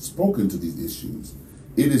has spoken to these issues.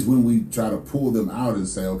 It is when we try to pull them out and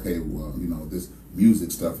say, okay, well, this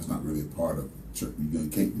music stuff is not really a part of church. You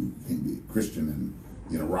can't be a Christian and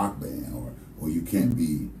in a rock band, or you can't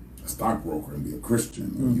be a stockbroker and be a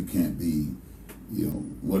Christian, or you can't be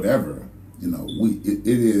whatever, it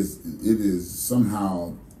is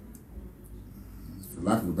somehow, for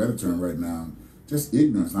lack of a better term right now, just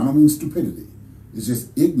ignorance. I don't mean stupidity. It's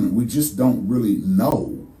just ignorant. We just don't really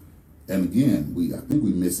know. And again, I think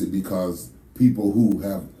we miss it because people who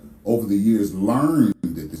have over the years learned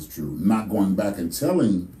that it's true, not going back and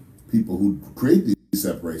telling people who create these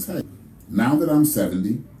separations, hey, now that I'm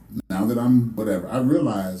 70, now that I'm whatever, I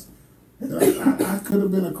realized that I could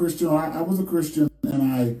have been a Christian, or I was a Christian, and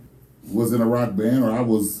I was in a rock band, or I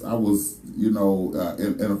was in a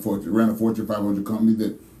ran a Fortune 500 company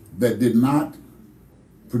that did not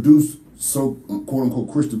produce so quote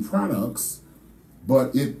unquote Christian products,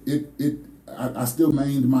 but I still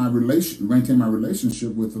maintained my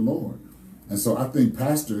relationship with the Lord, and so I think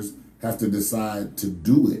pastors have to decide to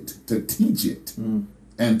do it, to teach it,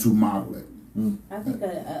 and to model it. I think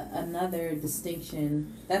another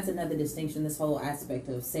distinction, this whole aspect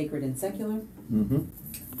of sacred and secular. Mm-hmm.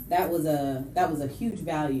 That was a huge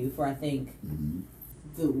value for, I think,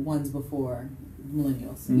 the ones before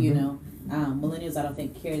millennials. Mm-hmm. Millennials, I don't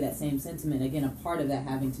think, carry that same sentiment. Again, a part of that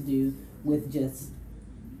having to do with just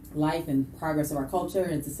life and progress of our culture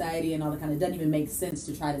and society and all that kind of, doesn't even make sense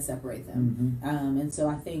to try to separate them. Mm-hmm. And so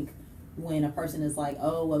I think when a person is like,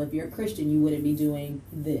 oh, well, if you're a Christian, you wouldn't be doing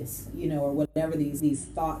this, or whatever these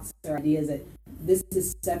thoughts or ideas that this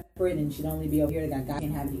is separate and should only be over here, that God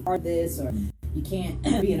can't have any part of this, or you can't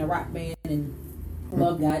be in a rock band and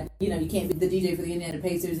love God. You can't be the DJ for the Indiana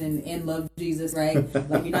Pacers and love Jesus, right?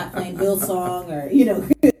 Like, you're not playing Hillsong or,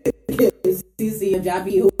 CC or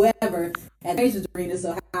Joppy, whoever at the Pacers arena.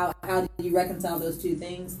 So how do you reconcile those two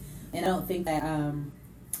things? And I don't think that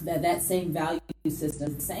that same value system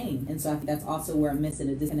is the same. And so I think that's also where a miss and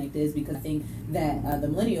a disconnect is, because I think that the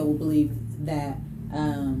millennial will believe that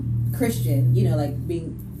Christian, like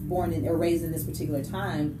being born or raised in this particular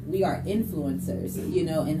time, we are influencers,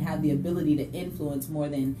 and have the ability to influence more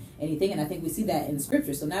than anything. And I think we see that in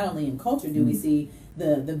Scripture. So not only in culture do we see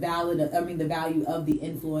the value of the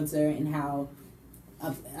influencer, and how,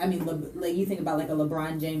 like you think about like a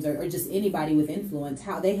LeBron James or just anybody with influence,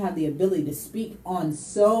 how they have the ability to speak on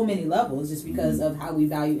so many levels just because of how we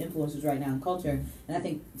value influencers right now in culture. And I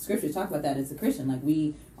think Scripture talk about that as a Christian, like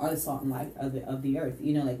we are the salt and light of the earth.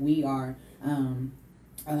 Like we are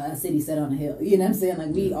a city set on a hill. You know what I'm saying? Like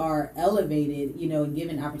we are elevated, and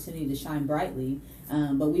given opportunity to shine brightly.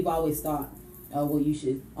 But we've always thought, oh, well, you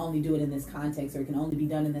should only do it in this context, or it can only be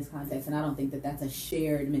done in this context. And I don't think that that's a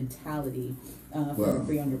shared mentality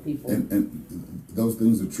for younger people. And those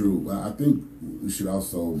things are true. I think we should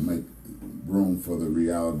also make room for the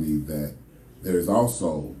reality that there is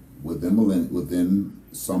also within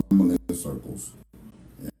some millennial circles,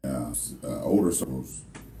 older circles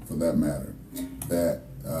for that matter, that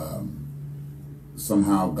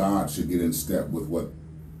somehow God should get in step with what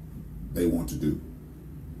they want to do.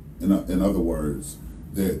 In other words,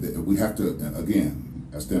 we have to, again,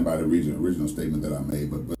 I stand by the original statement that I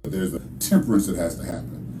made, but there's a temperance that has to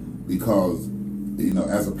happen, because,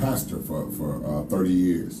 as a pastor for 30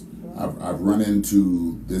 years, I've run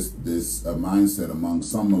into this mindset among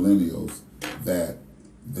some millennials that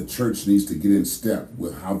the church needs to get in step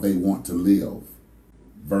with how they want to live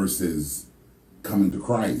versus coming to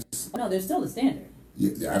Christ. No, there's still a standard.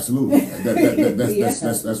 Yeah, absolutely.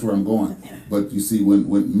 That's where I'm going. But you see,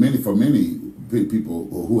 when many people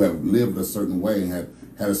who have lived a certain way and have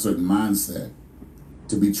had a certain mindset,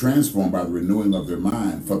 to be transformed by the renewing of their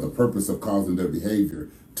mind for the purpose of causing their behavior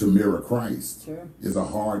to mirror Christ, sure, is a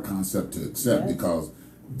hard concept to accept, because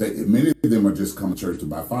many of them are just coming to church to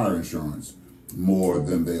buy fire insurance more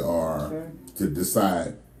than they are to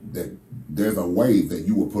decide that there's a way that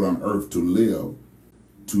you were put on earth to live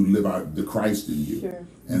out the Christ in you. Sure.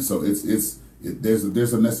 And so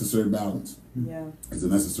there's a necessary balance. Yeah. It's a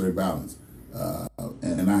necessary balance.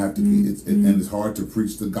 And I have to and it's hard to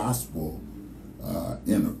preach the gospel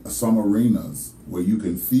in some arenas where you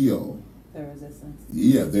can feel the resistance.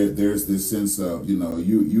 Yeah, there's this sense of,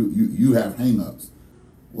 you have hang-ups.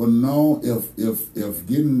 Well, no, if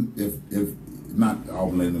not all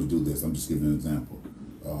millennials do this, I'm just giving an example,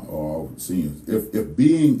 or all seniors. If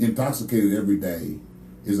being intoxicated every day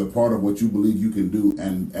is a part of what you believe you can do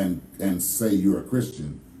and say you're a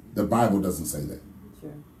Christian, the Bible doesn't say that.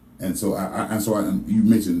 Sure. And so you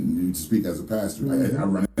mentioned you speak as a pastor. I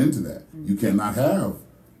run into that. You cannot have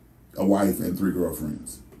a wife and 3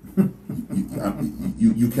 girlfriends.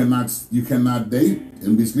 you cannot date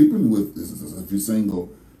and be sleeping with, if you're single.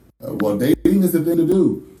 Well, dating is the thing to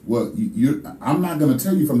do. Well, I'm not going to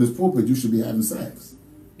tell you from this pulpit you should be having sex.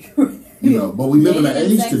 But we live in an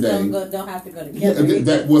age today. Don't have to go together.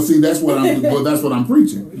 That's what I'm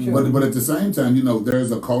preaching. Sure. But at the same time,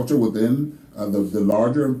 there's a culture within the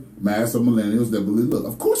larger mass of millennials that believe, look,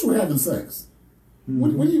 of course we're having sex.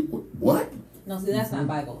 What? No, see, that's not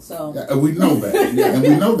Bible. So we know that, and we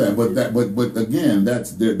know that. But again,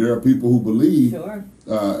 there are people who believe, sure,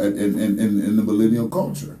 in the millennial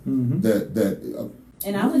culture that.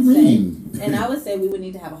 And I would say we would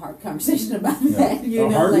need to have a hard conversation about that.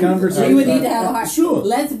 Conversation. We would need to have a hard. Sure.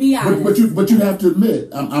 Let's be honest. But you have to admit,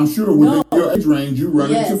 I'm sure within your age range, you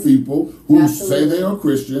run into people who say they are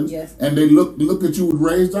Christians, and they look at you with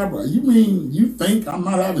raised eyebrows. You mean you think I'm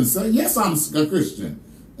not having sex? Yes, I'm a Christian,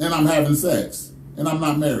 and I'm having sex, and I'm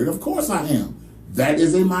not married. Of course I am. That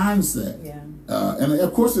is a mindset. Yeah. And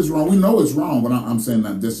of course it's wrong. We know it's wrong, but I'm saying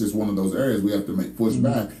that this is one of those areas we have to push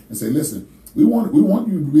back and say, listen. We want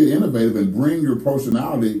you to be innovative and bring your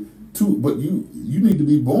personality to, but you need to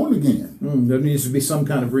be born again. There needs to be some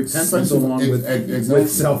kind of repentance along with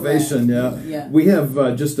salvation. Yeah. We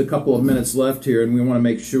have just a couple of minutes left here, and we want to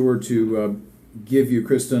make sure to give you,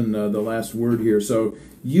 Kristen, the last word here. So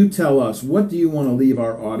you tell us, what do you want to leave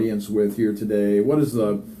our audience with here today? What is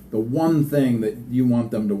the one thing that you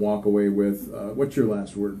want them to walk away with? What's your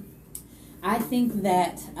last word? I think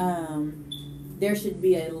that there should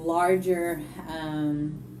be a larger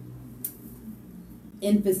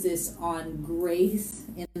emphasis on grace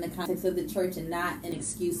in the context of the church, and not as an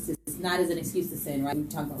excuse to sin, right? We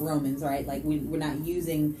talk about Romans, right? Like we're not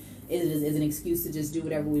using it as an excuse to just do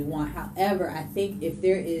whatever we want. However, I think if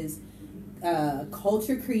there is a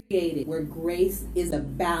culture created where grace is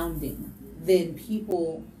abounding, then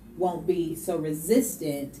people won't be so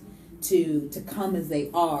resistant to come as they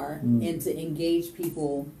are, and to engage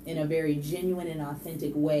people in a very genuine and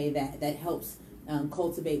authentic way that helps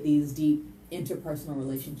cultivate these deep interpersonal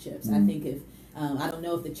relationships. I think I don't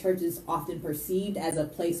know if the church is often perceived as a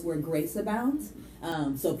place where grace abounds.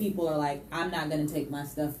 So people are like, I'm not going to take my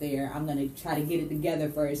stuff there. I'm going to try to get it together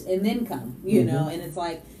first and then come, know, and it's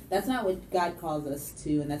like, that's not what God calls us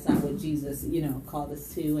to, and that's not what Jesus, called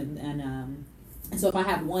us to. And so if I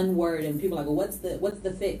have one word and people are like, well, what's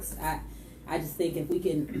the fix? I just think if we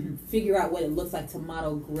can figure out what it looks like to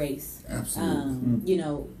model grace, absolutely,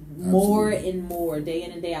 more and more, day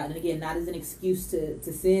in and day out, and again, not as an excuse to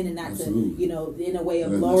sin, and not absolutely. To, in a way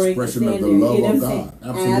of lowering the standard. Of the love of God.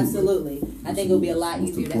 Absolutely. I think it would be a lot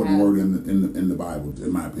easier to have. Most important word in the Bible,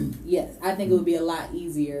 in my opinion. Yes, I think it would be a lot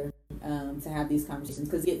easier to have these conversations,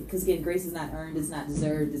 because again, grace is not earned, it's not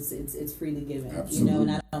deserved, it's freely given. Absolutely.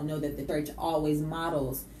 And I don't know that the church always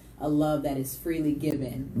models a love that is freely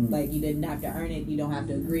given. Like, you didn't have to earn it, you don't have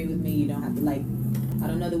to agree with me, you don't have to, I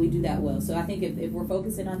don't know that we do that well. So I think if we're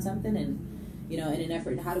focusing on something, and in an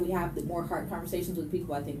effort, how do we have the more hard conversations with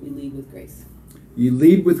people, I think we lead with grace. You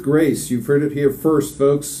lead with grace. You've heard it here first,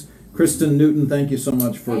 folks. Kristen Newton, thank you so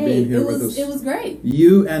much for being here with us. It was great.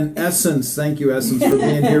 You and Essence, thank you, Essence, for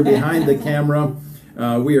being here behind the camera.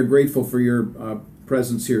 We are grateful for your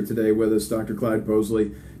presence here today with us, Dr. Clyde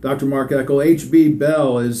Posley. Dr. Mark Eckel. H.B.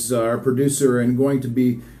 Bell is our producer and going to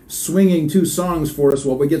be swinging 2 songs for us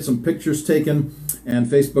while we get some pictures taken. And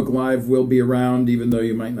Facebook Live will be around, even though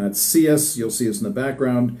you might not see us. You'll see us in the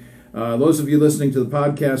background. Those of you listening to the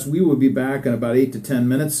podcast, we will be back in about 8 to 10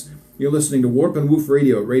 minutes. You're listening to Warp and Woof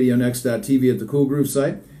Radio at RadioNext.tv at the Cool Groove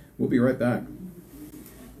site. We'll be right back.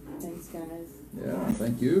 Thanks, guys. Yeah,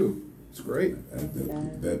 thank you. It's great.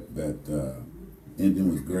 That ending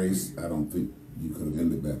with grace, I don't think you could have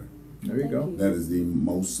ended better. There you go. That is the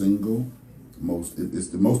it's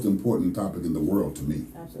the most important topic in the world to me.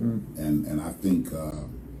 Absolutely. And I think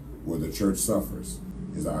where the church suffers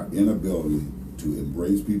is our inability to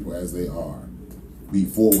embrace people as they are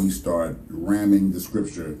before we start ramming the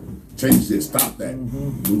scripture. Change this, stop that.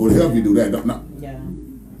 We're going to help you do that. No. Yeah.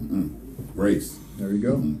 Grace. There you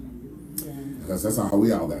go. Yeah. Because that's how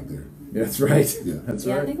we all got there. That's right. Yeah. That's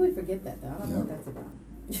Yeah, right. I think we forget that, though. I don't know Yeah. what that's about.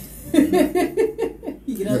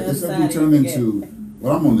 You get on the other It's side we and turn forget. into,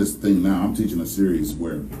 well, I'm on this thing now. I'm teaching a series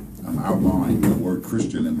where I'm outlawing the word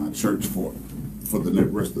Christian in my church for the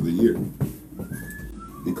rest of the year.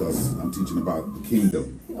 Because I'm teaching about the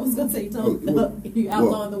kingdom. I was going to say, you well,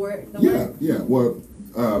 outlawing the word. Yeah. Well,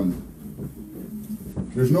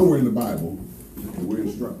 there's nowhere in the Bible that we're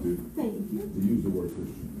instructed to use the word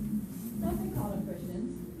Christian. Don't call them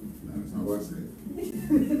Christians. No, that's not what I said.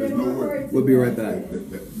 There's nowhere. We'll be right back.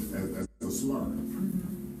 That's a slur.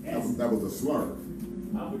 That was a slur.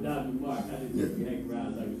 I'm with Dr. Mark. I didn't think you hang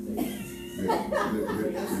around, as I would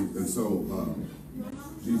say. And so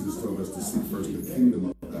Jesus told us to seek first the kingdom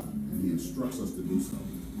of God, and He instructs us to do so.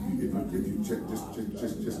 If you check, just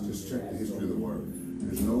check the history of the word.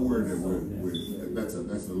 There's nowhere that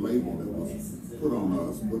that's a label that was put on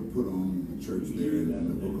us, put on the church there in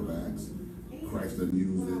the Book of Acts. Christ doesn't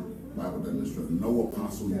use it. Bible doesn't instruct. No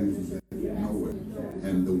apostle uses it. Nowhere.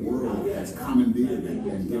 And the world has commandeered it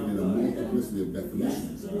and given it a multiplicity of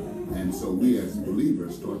definitions. And so we as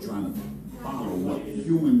believers start trying to follow what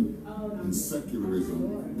human and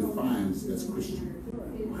secularism defines as Christian.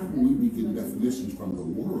 Why don't we be getting definitions from the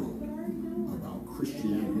world about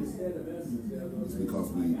Christianity? It's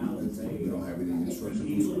because we don't have any instruction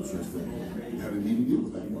from scriptures that how to even deal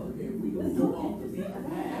with that word. We do.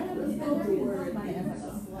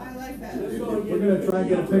 I like that. We're going to try and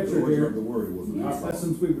get a picture here. The word was an insult.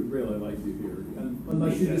 Essence, we would really like you here.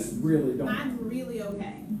 Unless you just really don't. I'm really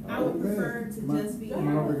okay. I would prefer to just be. Come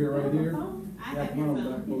on over here, right here. I Yeah, have come your on phone.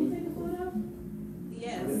 back. Can you take a photo?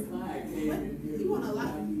 Yes. What? You want a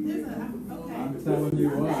lot? There's a. Okay. I'm telling you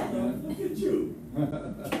what, man. Look at you. The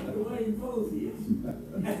way you pose is.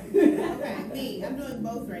 Okay. Me. I'm doing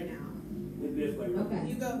both right now. In this way. Okay.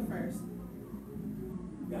 You go first.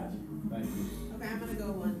 Gotcha. Thank you. Okay. I'm gonna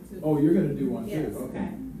go 1, 2. Oh, you're going to do one Yes. too. Okay.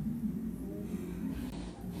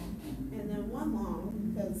 And then one long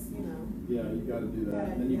because Yeah, you got to do that.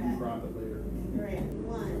 And then you can crop it later. Great.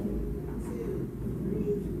 1, 2,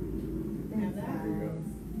 3. Have that. There you go.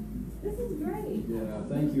 This is great. Yeah,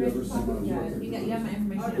 thank you ever so much. You got my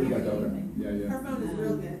information. We got that. Yeah. Her phone is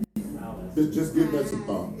real good. Just give that some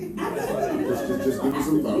thought. Just give it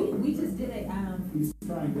some thought. We just did a He's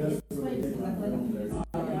trying desperately.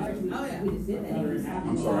 Oh yeah. we just did that.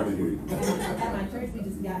 I'm sorry, I didn't hear you. At my church, we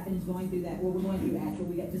just got finished going through that. Well, we're going through actual.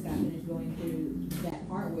 Just got finished going through that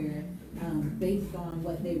part where, based on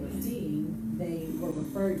what they were seeing, they were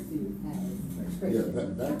referred to as Yeah,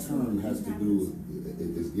 Christians. that term has to do with,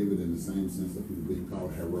 it is given in the same sense of people being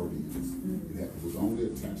called Herodians. It was only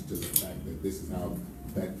attached to the fact that this is how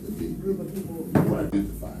the Group of people. were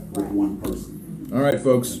identified with one person. All right,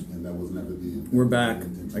 folks. And that was never the We're back.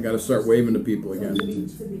 I got to start waving to people again. To be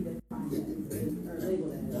defined as, or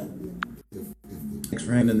labeled as. Thanks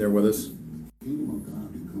for hanging in there with us. The kingdom of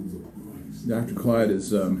God becomes of Christ. Dr. Clyde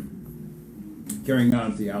is carrying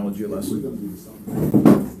on a theology We're lesson going to be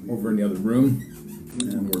something. over in the other room,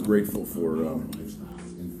 and we're grateful for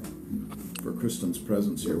Kristen's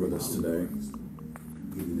presence here with us today.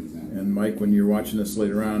 And Mike, when you're watching this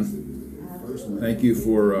later on, thank you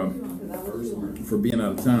for being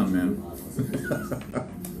out of town, man.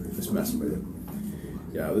 Just messing with you.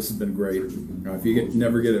 Yeah, this has been great. If you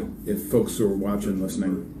if folks who are watching,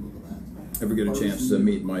 listening, ever get a chance to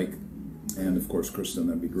meet Mike and of course Kristen,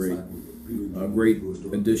 that'd be great. Great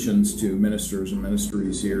additions to ministers and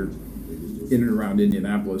ministries here in and around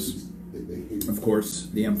Indianapolis. Of course,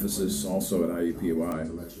 the emphasis also at IUPUI,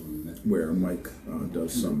 where Mike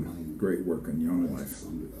does some great work in Young Life.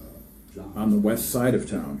 On the west side of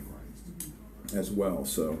town, as well.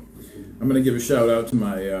 So I'm going to give a shout out to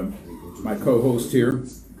my my co-host here.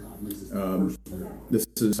 This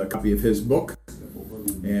is a copy of his book,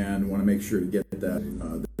 and want to make sure to get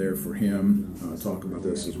that there for him. Talk about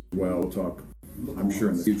this as well. We'll talk, I'm sure,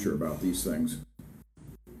 in the future about these things.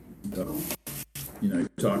 You're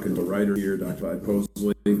talking to a writer here, Dr. Clyde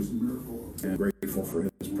Posley, and grateful for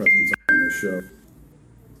his presence on this show.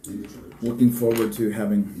 Looking forward to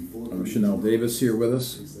having Chanel Davis here with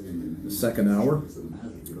us, the second hour.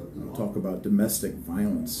 We'll talk about domestic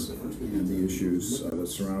violence and the issues that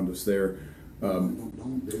surround us there.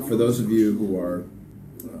 For those of you who are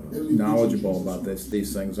knowledgeable about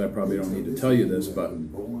these things, I probably don't need to tell you this, but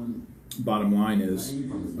bottom line is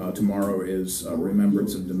tomorrow is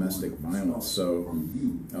Remembrance of Domestic Violence. So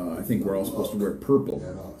I think we're all supposed to wear purple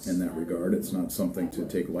in that regard. It's not something to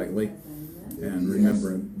take lightly. And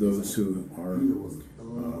remember those who are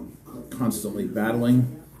constantly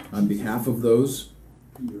battling on behalf of those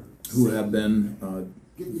who have been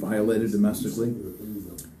violated domestically,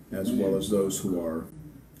 as well as those who are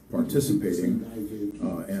participating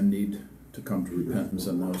and need to come to repentance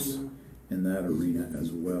in that arena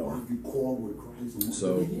as well.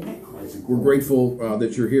 So we're grateful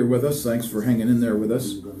that you're here with us. Thanks for hanging in there with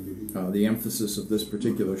us. The emphasis of this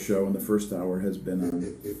particular show in the first hour has been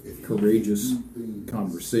on courageous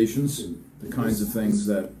conversations, the kinds of things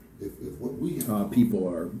that people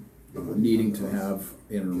are needing to have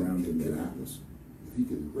in and around Indianapolis. If he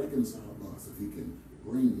can reconcile us, if he can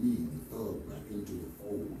bring me, the thug, back into the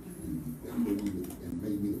fold, and I'm the one and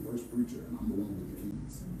make me the first preacher, and I'm the one with the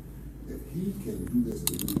keys. If he can do this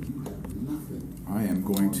to me, you have nothing. I am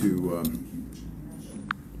going to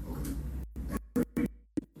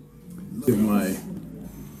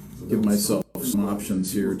give myself some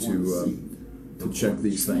options here to check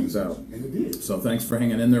these things out. So thanks for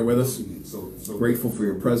hanging in there with us. Grateful for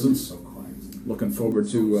your presence. Looking forward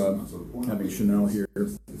to having Chanel here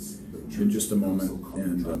in just a moment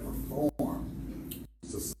and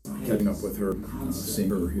catching up with her, seeing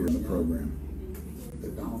her here in the program.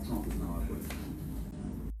 That Donald Trump is now our president.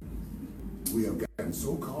 We have gotten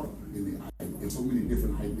so caught up in so many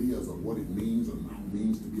different ideas of what it means or not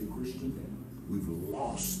means to be a Christian, we've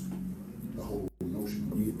lost the whole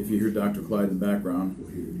notion. If you hear Dr. Clyde in the background,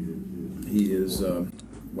 he is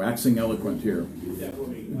waxing eloquent here.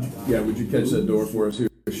 Yeah, would you catch that door for us here,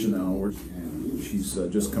 Chanel? She's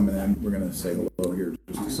just coming in. We're going to say hello here in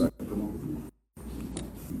just a second.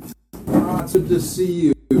 It's good to see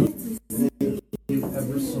you. Thank you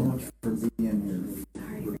ever so much for being here.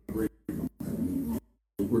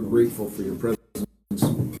 We're grateful for your presence.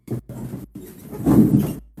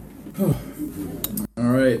 All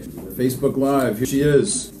right, Facebook Live. Here she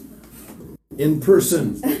is, in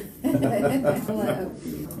person.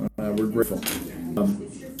 We're grateful.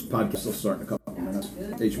 Podcast will start in a couple of minutes.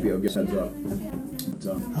 HBO gets heads up.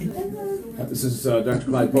 But, this is Dr.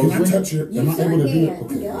 Clyde Posley. Can I touch it? Am I able to do it?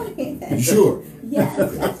 Okay. You sure?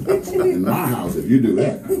 Yes. In my house, if you do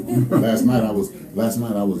that. Last night I was.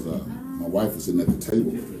 My wife was sitting at the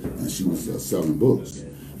table, and she was selling books,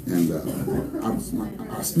 and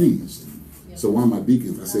I sneezed. So one of my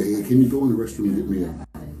deacons, I said, "Hey, can you go in the restroom and get me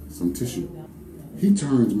some tissue?" He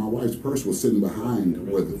turns. My wife's purse was sitting behind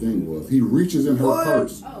where the thing was. He reaches in her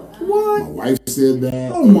purse. What? My wife said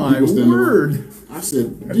that. Oh my word! I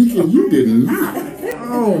said, "Deacon, you did not."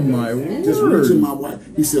 Oh my word! Just reaching my wife.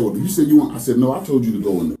 He said, "Well, you said you want." I said, "No, I told you to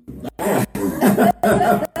go in the bathroom."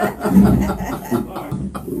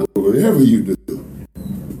 Whatever you do.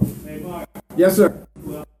 Yes, sir.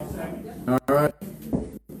 All right.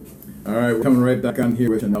 All right, we're coming right back on here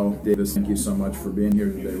with Chanel Davis. Thank you so much for being here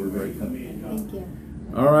today. We're grateful. Thank you.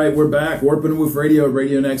 All right, we're back. Warp and Woof Radio,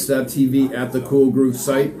 RadioNext.tv at the Cool Groove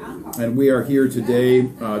site. And we are here today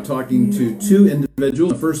talking to two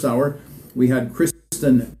individuals. In the first hour, we had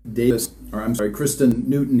Kristen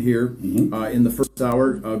Newton here in the first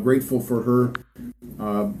hour. Grateful for her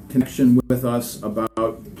connection with us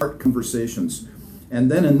about heart conversations. And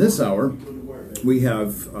then in this hour, we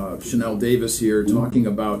have Chanel Davis here talking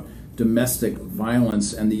about domestic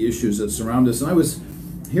violence and the issues that surround us. And I was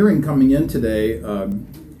hearing coming in today,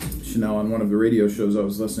 Chanel, on one of the radio shows I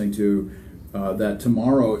was listening to, that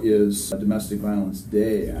tomorrow is Domestic Violence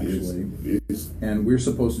Day, actually. Yes. And we're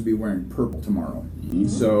supposed to be wearing purple tomorrow. Mm-hmm.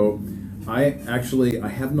 So I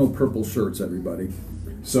have no purple shirts, everybody.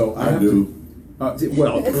 So I do. Look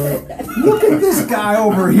at this guy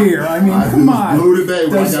over here. I mean, come on.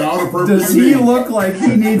 Does he look like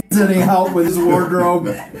he needs any help with his wardrobe?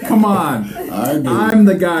 Come on. I do. I'm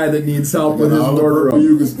the guy that needs help with his wardrobe.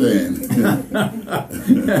 You can stand.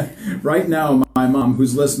 Right now, my mom,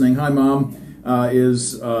 who's listening, hi, Mom.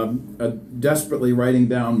 is desperately writing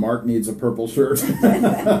down Mark needs a purple shirt.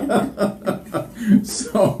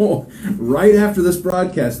 So right after this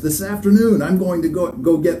broadcast this afternoon, I'm going to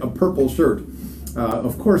go get a purple shirt.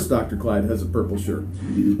 Of course, Dr. Clyde has a purple shirt.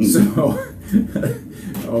 So,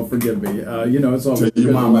 oh, forgive me. It's all.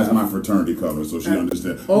 Your mom has my fraternity color, so she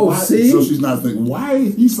understands. Oh, see? So she's not thinking, why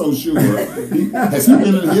is he so sure? Has he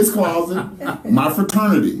been in his closet? My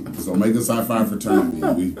fraternity. So Omega Psi Phi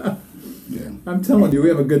fraternity. Yeah. I'm telling you, we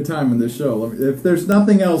have a good time on this show. If there's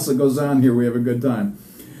nothing else that goes on here, we have a good time.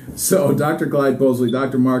 So, Dr. Clyde Posley,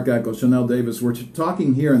 Dr. Mark Eckel, Chanel Davis, we're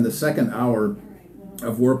talking here in the second hour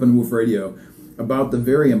of Warp and Woof Radio about the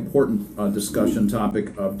very important discussion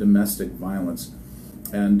topic of domestic violence.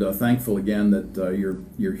 And thankful again that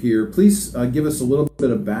you're here. Please give us a little bit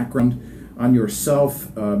of background on yourself,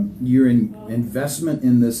 your investment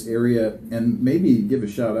in this area, and maybe give a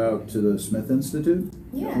shout out to the Smith Institute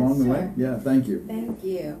along the way. Yeah, thank you. Thank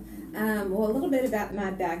you. Well, a little bit about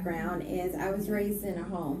my background is I was raised in a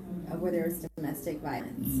home where there was domestic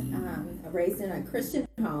violence. Raised in a Christian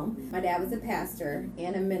home. My dad was a pastor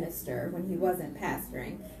and a minister when he wasn't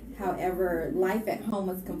pastoring. However, life at home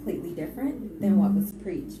was completely different than what was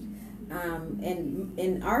preached. And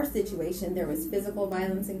in our situation, there was physical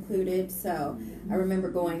violence included. So I remember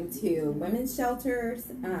going to women's shelters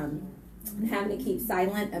and having to keep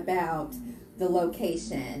silent about the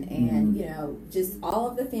location and, just all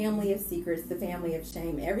of the family of secrets, the family of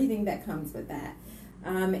shame, everything that comes with that.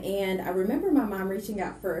 And I remember my mom reaching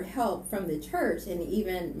out for help from the church and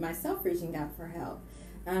even myself reaching out for help.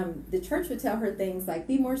 The church would tell her things like,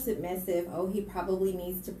 be more submissive. Oh, he probably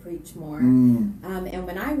needs to preach more. And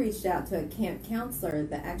when I reached out to a camp counselor,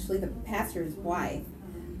 the pastor's wife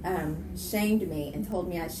shamed me and told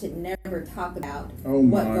me I should never talk about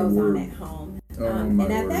what goes on at home. And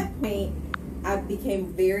at that point, I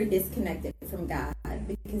became very disconnected from God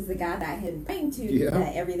because the God I had been praying to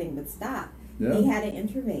that everything would stop. Yeah. He had to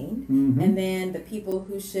intervene, and then the people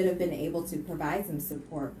who should have been able to provide some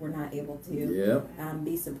support were not able to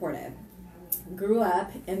be supportive. Grew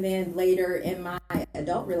up, and then later in my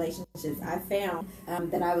adult relationships, I found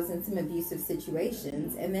that I was in some abusive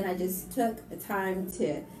situations, and then I just took the time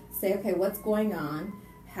to say, okay, what's going on?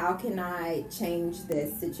 How can I change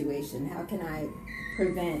this situation? How can I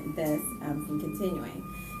prevent this from continuing?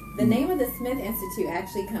 The name of the Smith Institute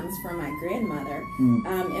actually comes from my grandmother.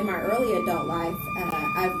 In my early adult life,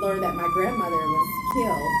 I've learned that my grandmother was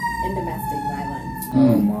killed in domestic violence.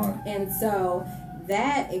 Oh, my. And so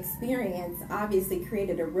that experience obviously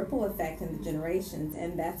created a ripple effect in the generations,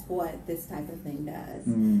 and that's what this type of thing does.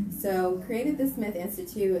 So created the Smith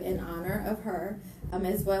Institute in honor of her,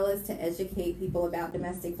 as well as to educate people about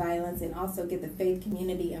domestic violence and also get the faith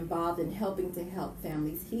community involved in helping to help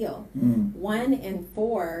families heal. 1 in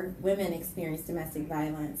 4 women experience domestic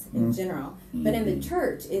violence in general, but in the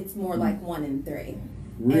church it's more like 1 in 3.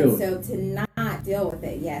 Really? And so to not deal with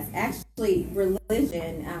it, yes, actually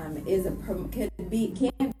religion can be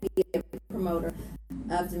a promoter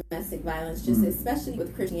of domestic violence, just especially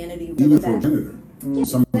with Christianity. Even for a genitor.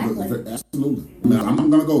 Exactly. Absolutely. Now, I'm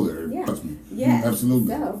not going to go there. Trust me. Yeah.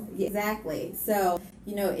 Absolutely. So, exactly. So,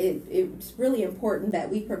 it's really important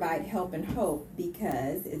that we provide help and hope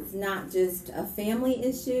because it's not just a family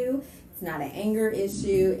issue. It's not an anger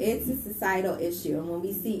issue. It's a societal issue. And when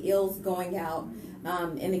we see ills going out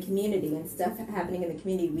in the community and stuff happening in the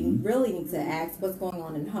community, we really need to ask what's going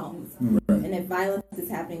on in homes. And if violence is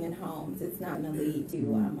happening in homes, it's not going to lead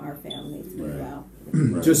to our families as well.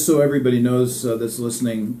 Just so everybody knows that's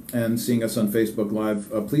listening and seeing us on Facebook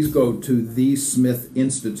Live, please go to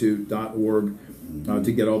thesmithinstitute.org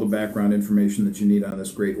to get all the background information that you need on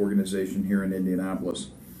this great organization here in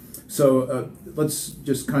Indianapolis. So let's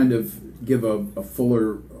just kind of give a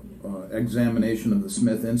fuller examination of the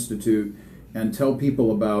Smith Institute and tell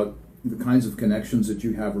people about the kinds of connections that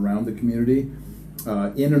you have around the community,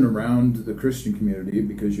 in and around the Christian community,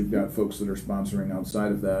 because you've got folks that are sponsoring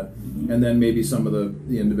outside of that, and then maybe some of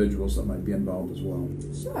the individuals that might be involved as well.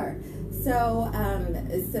 Sure. So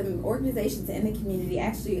some organizations in the community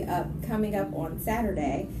actually coming up on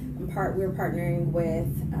Saturday, we're partnering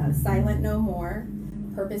with Silent No More,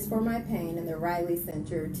 Purpose for My Pain, and the Riley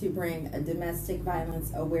Center to bring a domestic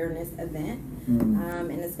violence awareness event.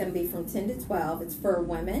 And it's going to be from 10 to 12. It's for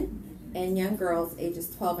women and young girls ages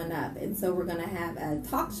 12 and up. And so we're going to have a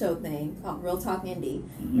talk show thing called Real Talk Indie.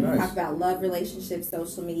 We're going to talk about love, relationships,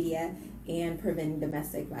 social media, and preventing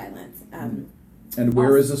domestic violence. And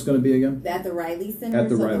where is this going to be again? At the Riley Center. At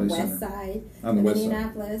the Riley Center. West Side of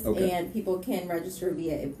Indianapolis. Okay. And people can register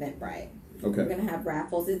via Eventbrite. Okay. We're going to have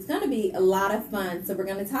raffles. It's going to be a lot of fun. So we're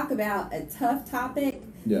going to talk about a tough topic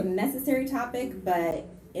Yeah. necessary topic, but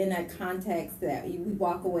in a context that we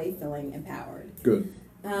walk away feeling empowered. Good.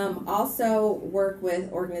 Also work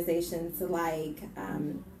with organizations like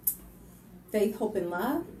Faith, Hope, and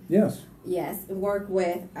Love. Yes. Yes, I've worked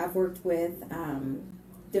with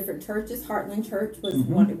different churches. Heartland Church was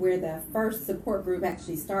Mm-hmm. one where the first support group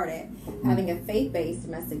actually started, having a faith-based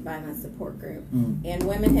domestic violence support group. And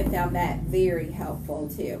women have found that very helpful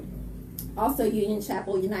too. Also, Union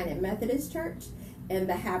Chapel United Methodist Church and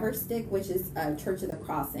the Haverstick, which is Church of the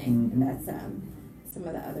Crossing. And that's some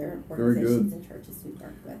of the other organizations and churches we've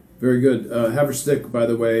worked with. Very good. Haverstick, by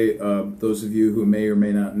the way, those of you who may or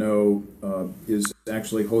may not know, is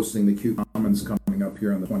actually hosting the Q Commons coming up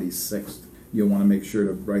here on the 26th. You'll want to make sure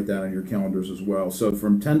to write that on your calendars as well. So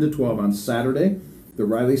from 10 to 12 on Saturday, the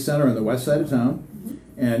Riley Center on the west side of town.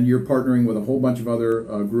 And you're partnering with a whole bunch of other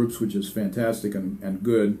groups, which is fantastic and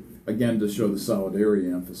good, again, to show the solidarity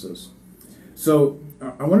emphasis. So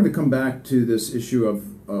I wanted to come back to this issue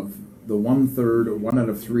of the 1/3 or 1 out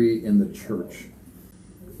of 3 in the church.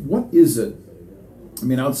 What is it? I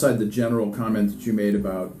mean, outside the general comment that you made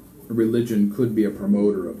about religion could be a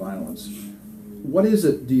promoter of violence, what is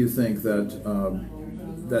it, do you think, that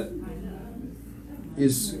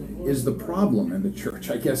is the problem in the church?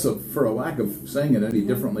 I guess, for a lack of saying it any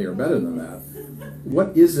differently or better than that,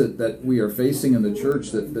 what is it that we are facing in the church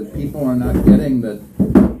that people are not getting, that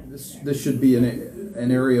this should be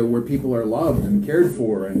an area where people are loved and cared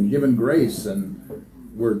for and given grace, and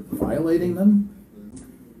we're violating them?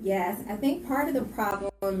 Yes, I think part of the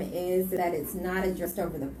problem is that it's not addressed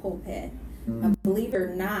over the pulpit. Believe it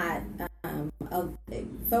or not,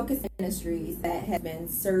 focus ministries that have been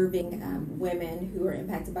serving women who are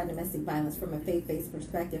impacted by domestic violence from a faith-based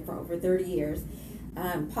perspective for over 30 years.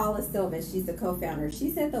 Paula Silva, she's the co-founder. She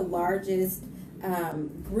said the largest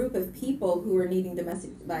group of people who are needing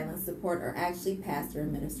domestic violence support are actually pastor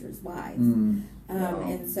and ministers' wives.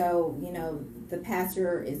 And so, the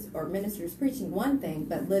pastor or minister is preaching one thing,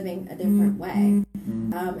 but living a different way.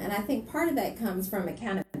 And I think part of that comes from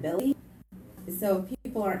accountability. So if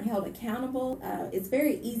people aren't held accountable, it's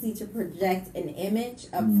very easy to project an image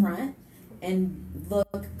up front and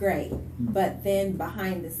look great, but then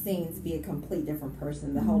behind the scenes be a complete different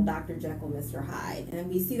person, the whole Dr. Jekyll, Mr. Hyde. And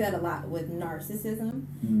we see that a lot with narcissism,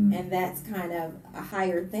 and that's kind of a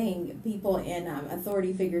higher thing. People in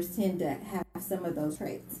authority figures tend to have some of those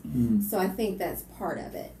traits. So I think that's part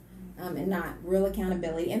of it, and not real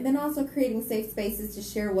accountability. And then also creating safe spaces to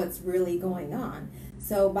share what's really going on.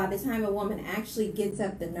 So by the time a woman actually gets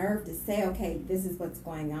up the nerve to say, okay, this is what's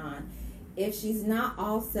going on, if she's not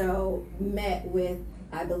also met with,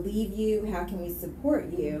 I believe you, how can we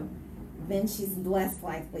support you, then she's less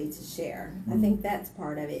likely to share. I think that's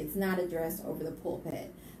part of it. It's not addressed over the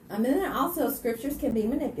pulpit. And then also scriptures can be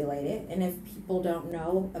manipulated, and if people don't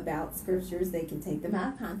know about scriptures, they can take them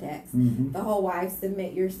out of context. The whole wife,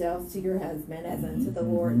 submit yourselves to your husband as unto the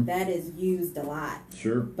Lord, that is used a lot.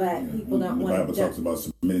 Sure. But people don't want to The Bible talks about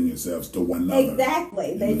submitting yourselves to one another.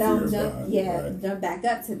 Exactly. They don't jump right. jump back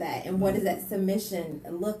up to that. And what does that submission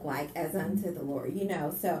look like as unto the Lord?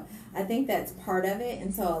 So I think that's part of it.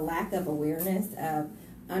 And so a lack of awareness of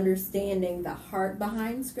understanding the heart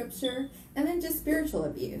behind scripture, and then just spiritual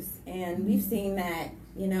abuse. And we've seen that,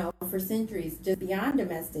 for centuries, just beyond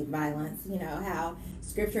domestic violence, how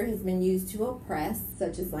scripture has been used to oppress,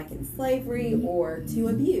 such as like in slavery, or to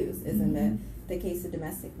abuse, as in the case of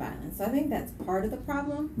domestic violence. So I think that's part of the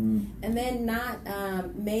problem. And then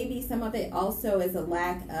maybe some of it also is a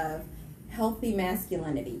lack of healthy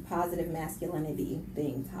masculinity, positive masculinity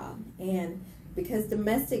being taught. And because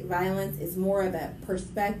domestic violence is more of a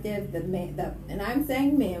perspective, and I'm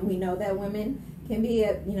saying men, we know that women can be,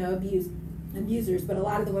 abusers, but a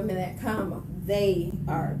lot of the women that come, they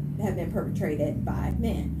have been perpetrated by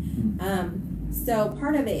men. So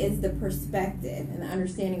part of it is the perspective and the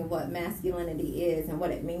understanding of what masculinity is and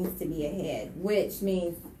what it means to be a head, which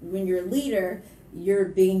means when you're a leader, you're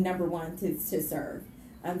being number one to serve.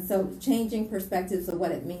 So changing perspectives of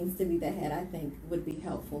what it means to be the head, I think, would be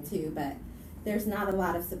helpful too. But there's not a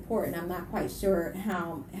lot of support, and I'm not quite sure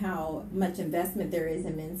how much investment there is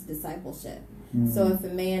in men's discipleship. So if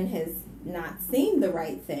a man has not seen the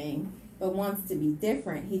right thing but wants to be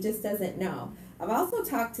different, he just doesn't know. I've also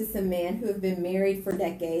talked to some men who have been married for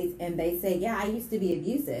decades, and they say, yeah, I used to be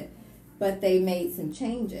abusive, but they made some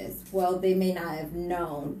changes. Well, they may not have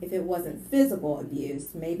known if it wasn't physical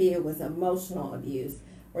abuse. Maybe it was emotional abuse,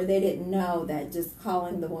 or they didn't know that just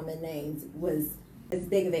calling the woman names was as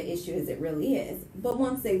big of an issue as it really is. But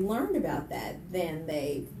once they learned about that, then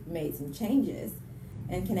they made some changes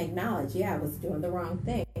and can acknowledge, yeah, I was doing the wrong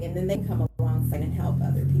thing. And then they come alongside and help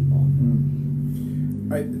other people.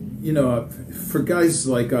 For guys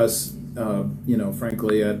like us,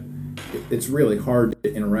 frankly, it's really hard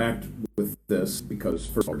to interact with this because,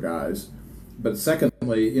 first of all, we're guys. But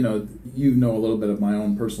secondly, you know a little bit of my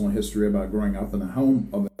own personal history about growing up in the home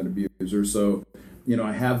of an abuser. So,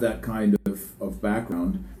 I have that kind of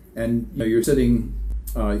background. And, you're sitting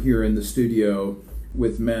here in the studio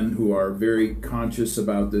with men who are very conscious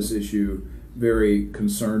about this issue, very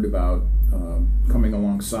concerned about coming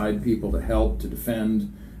alongside people to help, to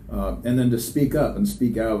defend, and then to speak up and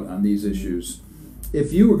speak out on these issues.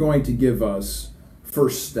 If you were going to give us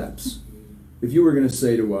first steps, if you were going to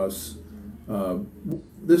say to us,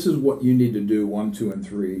 this is what you need to do, 1, 2, and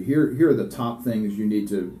 3. Here are the top things you need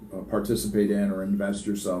to participate in or invest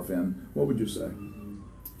yourself in. What would you say?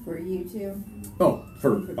 For you two? Oh,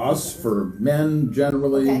 for us, for men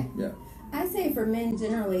generally. Okay. Yeah. I say for men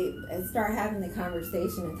generally, start having the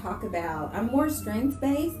conversation and talk about, I'm more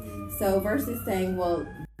strength-based, so versus saying, well,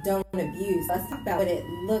 don't abuse, let's talk about what it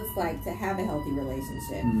looks like to have a healthy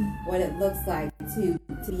relationship, what it looks like to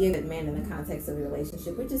be a good man in the context of a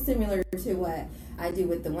relationship, which is similar to what I do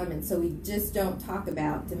with the women. So we just don't talk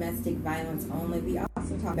about domestic violence only, we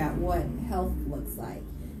also talk about what health looks like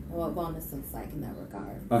and what wellness looks like in that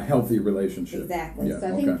regard. A healthy relationship. Exactly. Yeah, so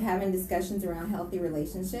I think having discussions around healthy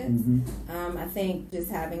relationships, I think just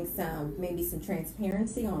having maybe some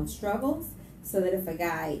transparency on struggles so that if a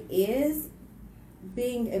guy is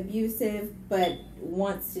being abusive but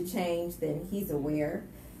wants to change, then he's aware.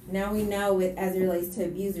 Now we know as it relates to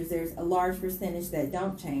abusers, there's a large percentage that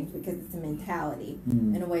don't change because it's a mentality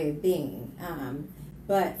and a way of being.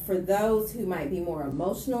 But for those who might be more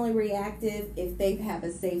emotionally reactive, if they have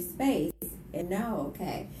a safe space and know,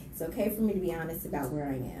 okay, it's okay for me to be honest about where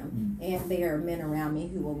I am, and there are men around me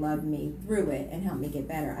who will love me through it and help me get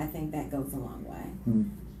better, I think that goes a long way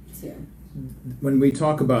too. When we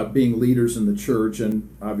talk about being leaders in the church, and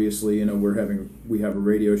obviously, we have a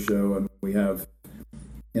radio show and we have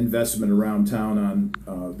investment around town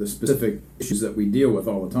on the specific issues that we deal with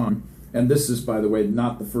all the time. And this is, by the way,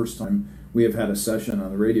 not the first time we have had a session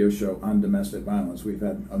on the radio show on domestic violence. We've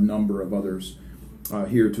had a number of others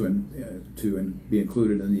here to be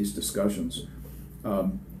included in these discussions.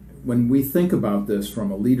 When we think about this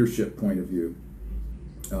from a leadership point of view,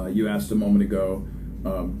 you asked a moment ago,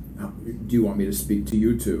 do you want me to speak to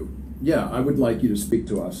you two? Yeah, I would like you to speak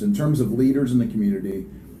to us. In terms of leaders in the community,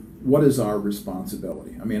 what is our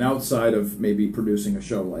responsibility? I mean, outside of maybe producing a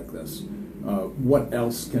show like this, what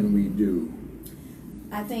else can we do?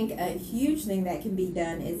 I think a huge thing that can be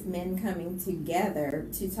done is men coming together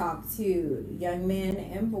to talk to young men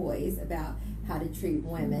and boys about how to treat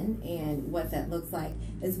women and what that looks like,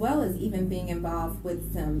 as well as even being involved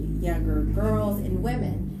with some younger girls and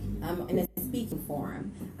women in a speaking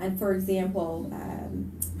forum. And for example,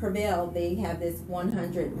 Prevail, they have this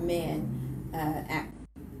 100 Men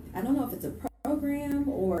I don't know if it's a program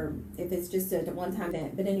or if it's just a one-time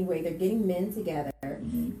event, but anyway, they're getting men together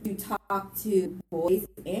to talk to boys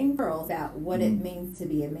and girls about what it means to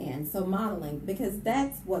be a man. So modeling, because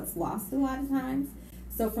that's what's lost a lot of times.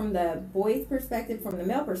 So from the boys' perspective, from the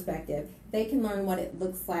male perspective, they can learn what it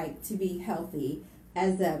looks like to be healthy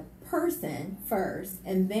as a person first,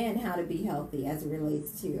 and then how to be healthy as it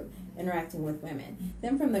relates to interacting with women.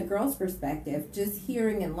 Then from the girl's perspective, just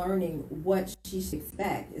hearing and learning what she should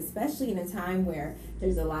expect, especially in a time where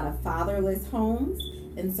there's a lot of fatherless homes,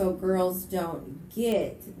 and so girls don't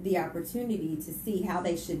get the opportunity to see how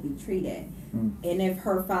they should be treated. And if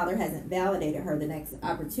her father hasn't validated her, the next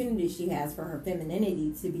opportunity she has for her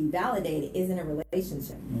femininity to be validated is in a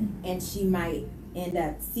relationship. And she might end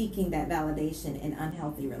up seeking that validation in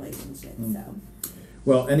unhealthy relationships. So,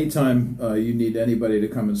 well, anytime you need anybody to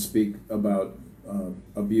come and speak about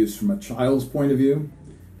abuse from a child's point of view,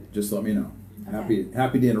 just let me know. Okay.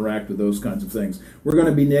 Happy to interact with those kinds of things. We're going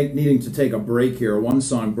to be needing to take a break here, a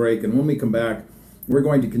one-song break, and when we come back, we're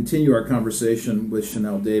going to continue our conversation with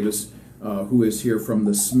Chanel Davis, who is here from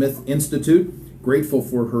the Smith Institute. Grateful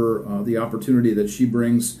for her, the opportunity that she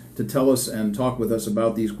brings to tell us and talk with us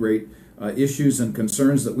about these great issues and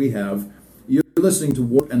concerns that we have. You're listening to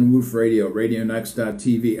Warp and Woof Radio,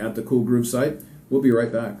 RadioNext.tv at the Cool Groove site. We'll be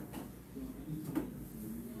right back.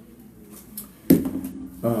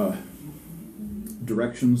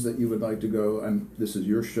 Directions that you would like to go, and this is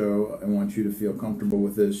your show. I want you to feel comfortable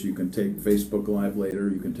with this. You can take Facebook Live later.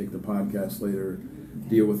 You can take the podcast later.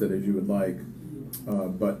 Deal with it as you would like.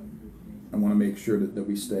 But I want to make sure that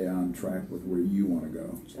we stay on track with where you want to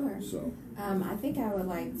go. Sure. So, I think I would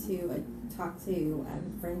like to talk to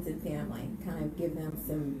friends and family, kind of give them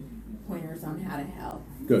some pointers on how to help.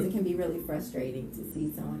 Good. Because it can be really frustrating to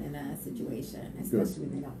see someone in a situation, especially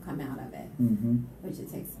when they don't come out of it, which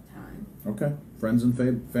it takes some time. Okay. Friends and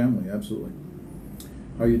family, absolutely.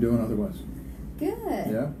 How are you doing otherwise? Good.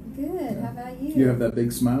 Yeah? Good. Yeah. How about you? You have that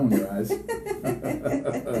big smile in your eyes.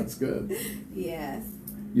 That's good. Yes.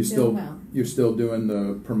 You're Doing well. You're still doing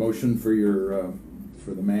the promotion for your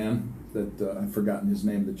for the man that I've forgotten his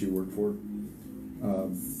name that you work for.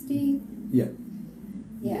 Steve? Yeah.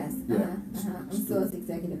 Yes. Yeah. I'm still his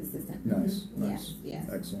executive assistant. Nice. Nice. Yes.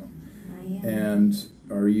 Excellent. I am. And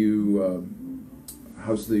are you?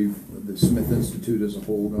 How's the Smith Institute as a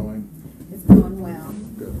whole going? It's going well.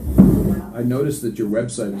 Good. Going well. I noticed that your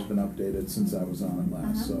website has been updated since I was on it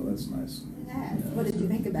last, so that's nice. Yes. What did you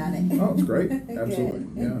think about it? Oh, it's great. Absolutely.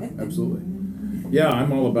 Yeah, absolutely. Yeah,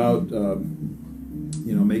 I'm all about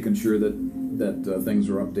making sure that things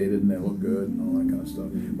are updated and they look good and all that kind of stuff.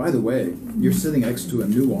 By the way, you're sitting next to a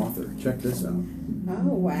new author. Check this out.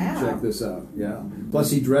 Oh, wow. Check this out. Yeah.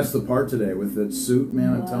 Plus, he dressed the part today with that suit,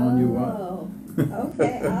 man. I'm telling you what. Whoa.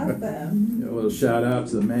 Okay, awesome. A little shout out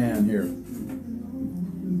to the man here.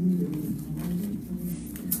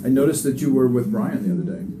 I noticed that you were with Brian the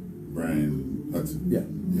other day. Brian Hudson. Yeah.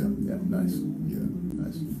 Yeah. Yeah. Nice. Yeah.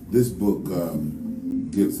 Nice. This book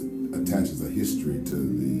attaches a history to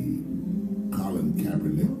the Colin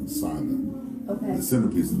Kaepernick saga. Okay. The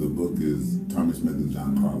centerpiece of the book is Tommy Smith and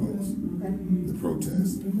John Carlos, Okay. the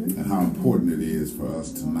protest, and how important it is for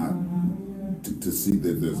us to not to see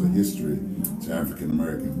that there's a history to African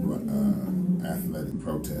American athletic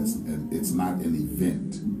protest, and it's not an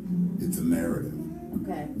event; it's a narrative.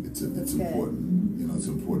 Okay. It's That's good. important. You know, it's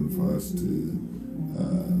important for us to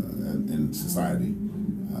in society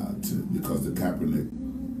because the Kaepernick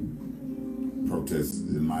protest,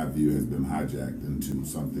 in my view, has been hijacked into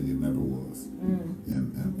something it never was.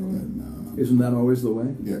 And Isn't that always the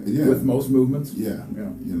way? yeah, With most movements? yeah,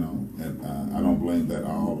 you know, and I don't blame that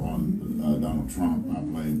all on Donald Trump. I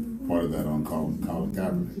blame part of that on Colin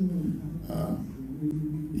Kaepernick.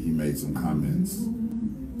 He made some comments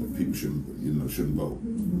that people shouldn't vote.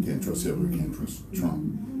 Can't trust Hillary, can't trust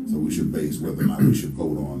Trump. So we should base whether or not we should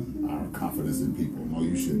vote on our confidence in people. No,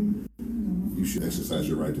 you should exercise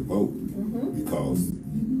your right to vote because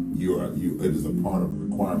it is a part of a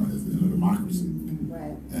requirement in a democracy.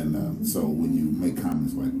 Right. And so when you make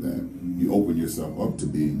comments like that, you open yourself up to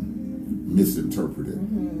being misinterpreted.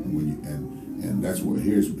 And that's where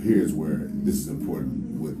here's where this is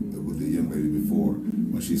important with the young lady before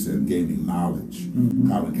when she said gaining knowledge.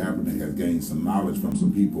 Colin Kaepernick has gained some knowledge from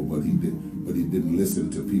some people, but he didn't listen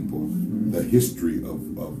to people. The history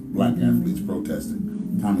of black athletes protesting.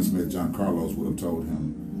 Tommy Smith, John Carlos would have told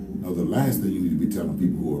him, no, the last thing you need to be telling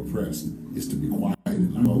people who are oppressed is to be quiet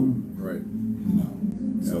and vote. Right. You know.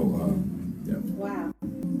 So Wow.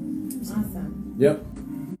 Awesome. Yep.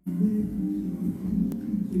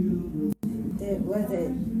 Was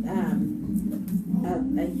it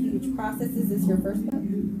a huge process? Is this your first book?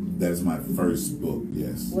 that's my first book,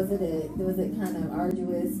 yes. Was it kind of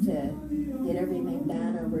arduous to get everything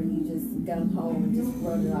done, or were you just gung ho and just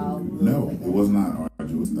wrote it all? No, it was not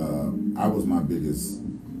arduous. I was my biggest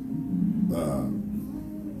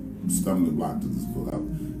stumbling block to this book. I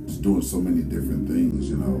was doing so many different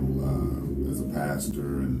things, you know, as a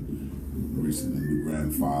pastor and recently new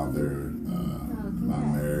grandfather, my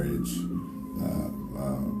marriage.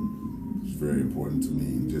 It's very important to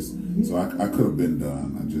me. Just so I could have been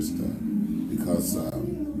done. I just because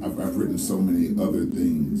I've written so many other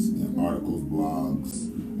things, articles, blogs.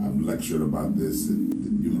 I've lectured about this at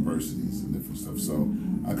universities and different stuff. So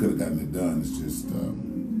I could have gotten it done. It's just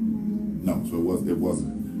no. So it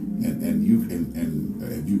wasn't. And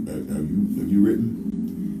have you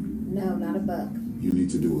written? No, not a book. You need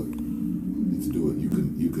to do it.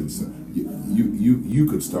 You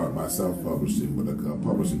could start by self-publishing, but a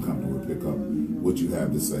publishing company would pick up what you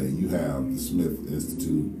have to say. You have the Smith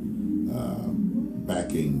Institute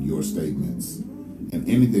backing your statements, and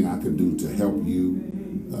anything I could do to help you,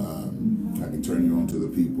 I can turn you on to the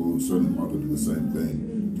people. Certainly, Mark will do the same thing.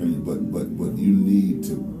 But you need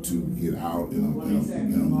to get out in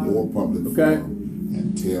a more public forum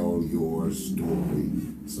and tell your story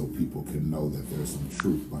so people can know that there's some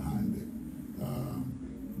truth behind it.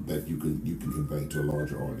 That you can convey to a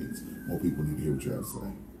larger audience. More people need to hear what you have to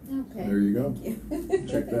say. Okay. There you go. Thank you.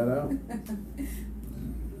 Check that out.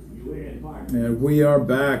 You were in Mark. And we are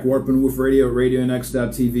back, Warp and Woof Radio,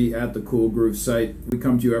 RadioNext.tv at the Cool Groove site. We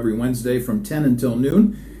come to you every Wednesday from 10 until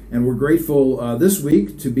noon, and we're grateful this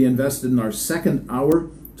week to be invested in our second hour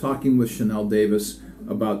talking with Chanel Davis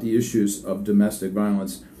about the issues of domestic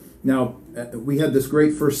violence. Now, we had this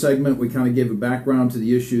great first segment. We kind of gave a background to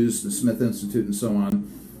the issues, the Smith Institute, and so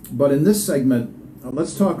on. But in this segment,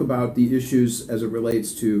 let's talk about the issues as it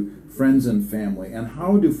relates to friends and family. And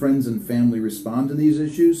how do friends and family respond to these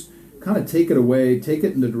issues? Kind of take it away, take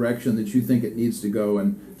it in the direction that you think it needs to go,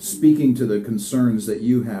 and speaking to the concerns that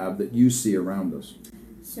you have, that you see around us.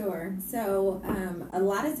 Sure. So a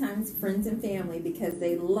lot of times friends and family, because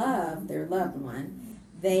they love their loved one,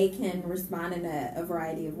 they can respond in a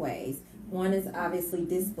variety of ways. One is obviously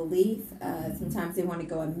disbelief. Sometimes they want to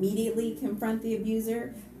go immediately confront the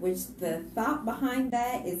abuser, which the thought behind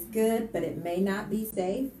that is good, but it may not be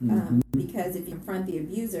safe, because if you confront the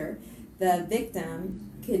abuser, the victim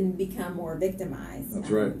can become more victimized.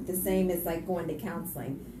 That's right. The same is like going to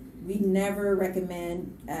counseling. We never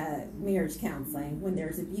recommend marriage counseling when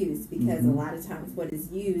there's abuse, because a lot of times what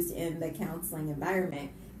is used in the counseling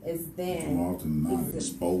environment is then more often than not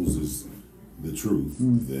exposes the truth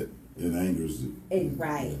that it angers it.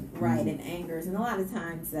 Right, it angers, and a lot of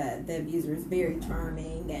times the abuser is very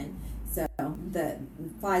charming, and so the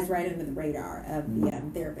flies right under the radar of the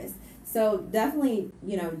therapist. So definitely,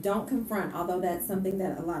 don't confront, although that's something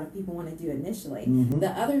that a lot of people want to do initially. The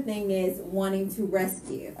other thing is wanting to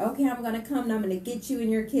rescue. Okay, I'm going to come and I'm going to get you and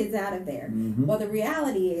your kids out of there. Well, the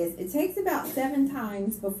reality is it takes about 7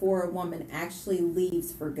 times before a woman actually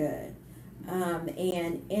leaves for good.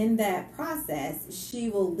 And in that process, she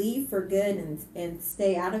will leave for good and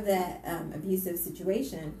stay out of that abusive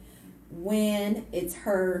situation when it's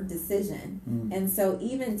her decision. And so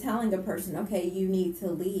even telling a person, okay, you need to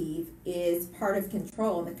leave, is part of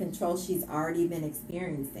control, the control she's already been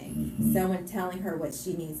experiencing. Someone telling her what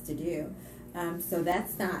she needs to do. So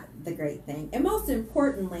that's not the great thing. And most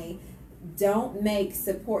importantly, don't make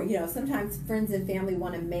support, sometimes friends and family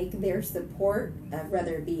want to make their support,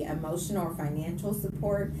 whether it be emotional or financial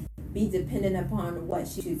support, be dependent upon what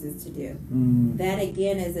she chooses to do. That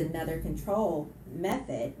again is another control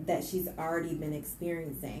method that she's already been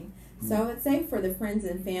experiencing. So I would say for the friends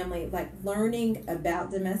and family, like learning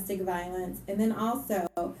about domestic violence, and then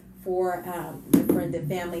also for the friend and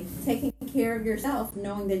family, taking care of yourself,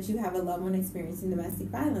 knowing that you have a loved one experiencing domestic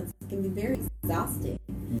violence can be very exhausting.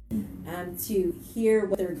 To hear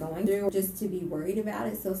what they're going through, or just to be worried about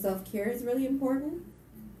it. So self-care is really important.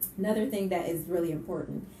 Another thing that is really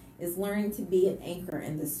important is learning to be an anchor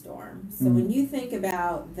in the storm. So when you think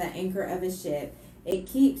about the anchor of a ship, it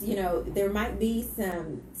keeps, there might be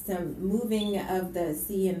some moving of the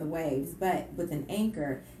sea and the waves, but with an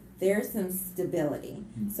anchor, there's some stability.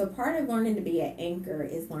 So part of learning to be an anchor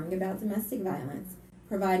is learning about domestic violence,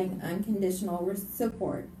 providing unconditional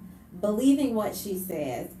support, believing what she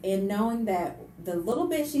says, and knowing that the little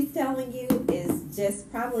bit she's telling you is just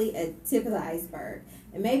probably a tip of the iceberg,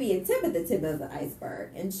 and maybe a tip of the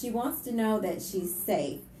iceberg, and she wants to know that she's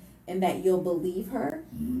safe and that you'll believe her,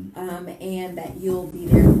 and that you'll be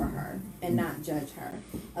there for her and not judge her.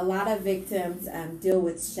 A lot of victims deal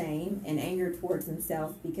with shame and anger towards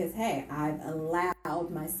themselves because, hey, I've allowed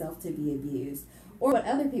myself to be abused. Or what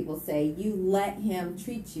other people say, you let him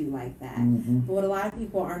treat you like that. But what a lot of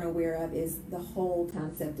people aren't aware of is the whole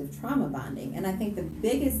concept of trauma bonding. And I think the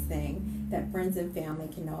biggest thing that friends and family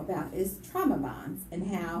can know about is trauma bonds,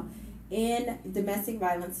 and how in domestic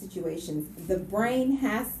violence situations, the brain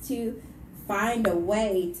has to find a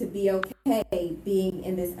way to be okay being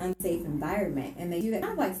in this unsafe environment. And they do that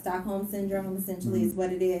kind of like Stockholm Syndrome, essentially, is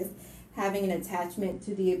what it is, having an attachment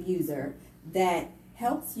to the abuser that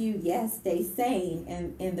helps you, yes, stay sane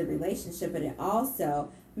in the relationship, but it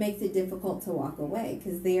also makes it difficult to walk away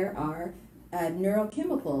because there are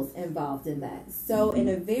neurochemicals involved in that. So in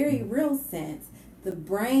a very real sense, the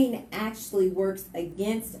brain actually works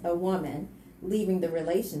against a woman leaving the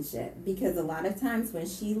relationship, because a lot of times when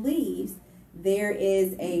she leaves, there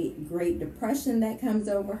is a great depression that comes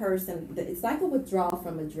over her. It's like a withdrawal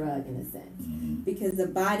from a drug in a sense, because the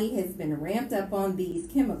body has been ramped up on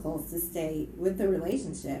these chemicals to stay with the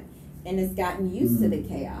relationship, and it's gotten used to the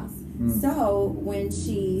chaos. So when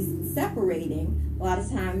she's separating, a lot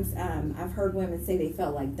of times I've heard women say they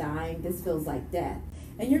felt like dying. This feels like death.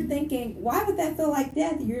 And you're thinking, why would that feel like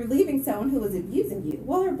death? You're leaving someone who was abusing you.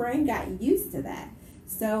 Well, her brain got used to that.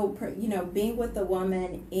 So, being with a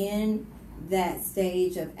woman in that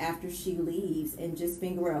stage of after she leaves and just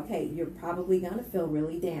being aware, okay, you're probably going to feel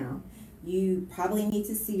really down. You probably need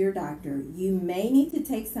to see your doctor. You may need to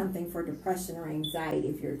take something for depression or anxiety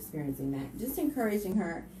if you're experiencing that. Just encouraging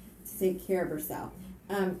her to take care of herself.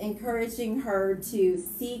 Encouraging her to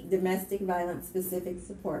seek domestic violence specific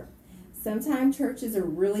support. Sometimes churches are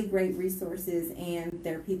really great resources, and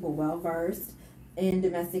there are people well versed in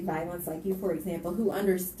domestic violence, like you, for example, who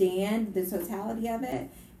understand the totality of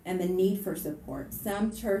it and the need for support.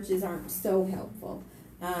 Some churches aren't so helpful.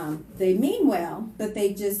 They mean well, but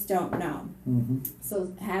they just don't know. Mm-hmm.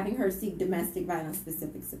 So having her seek domestic violence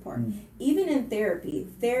specific support. Even in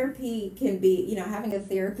therapy can be, having a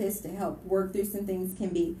therapist to help work through some things can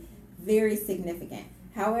be very significant.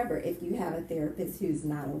 However, if you have a therapist who's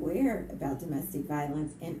not aware about domestic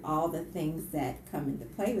violence and all the things that come into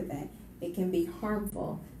play with that, it can be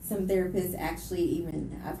harmful. Some therapists actually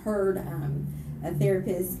I've heard a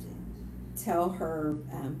therapist tell her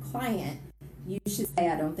client, you should say,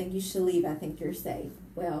 I don't think you should leave, I think you're safe.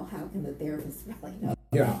 Well, how can the therapist really know?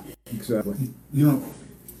 Yeah, exactly.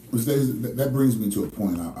 Ms. Daisy, that brings me to a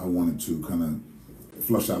point I wanted to kind of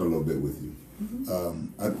flush out a little bit with you.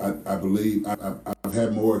 I believe I've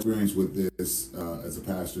had more experience with this as a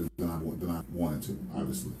pastor than I wanted to,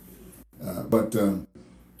 obviously. But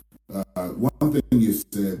one thing you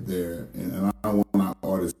said there, and I don't want our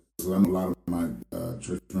audience, because I know a lot of my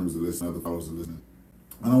church members are listening, other followers are listening.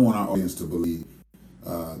 I don't want our audience to believe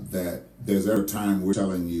that there's ever a time we're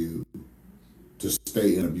telling you to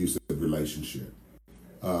stay in an abusive relationship.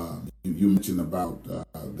 You mentioned about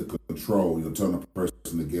the control, telling a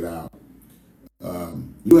person to get out.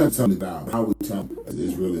 You have to tell it out. How we tell them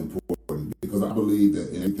is really important, because I believe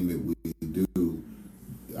that in anything that we do,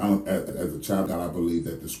 as a child of God, I believe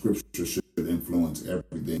that the scripture should influence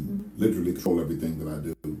everything, literally control everything that I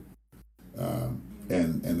do.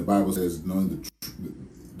 And the Bible says, knowing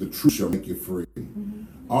the truth shall make you free.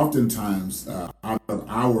 Oftentimes, out of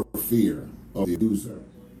our fear of the abuser,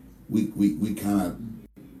 we kind of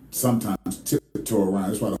sometimes tiptoe around.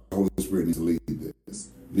 That's why the Holy Spirit needs to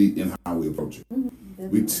lead in how we approach it.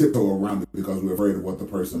 We tiptoe around it because we're afraid of what the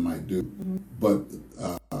person might do. But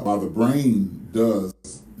while the brain does,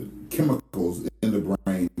 the chemicals in the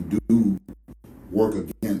brain do work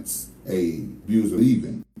against a abuser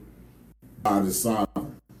leaving, God is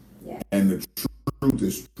sovereign. And the truth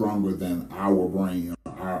is stronger than our brain,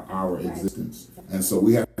 our existence. And so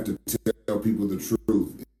we have to tell people the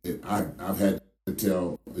truth. I've had to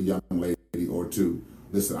tell a young lady or two,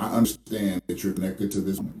 listen, I understand that you're connected to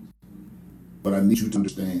this woman, but I need you to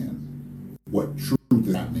understand what truth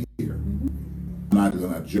is happening here. I'm not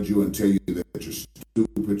going to judge you and tell you that you're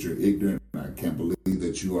stupid, you're ignorant, and I can't believe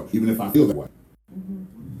that you are, even if I feel that way.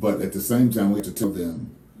 But at the same time, we have to tell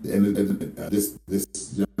them, and this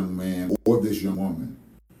young man or this young woman,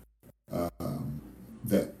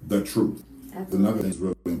 that the truth. Absolutely. Another thing that's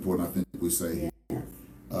really important, I think we say,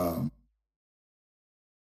 I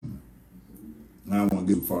don't want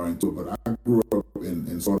to get too far into it, but I grew up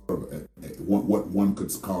in sort of what one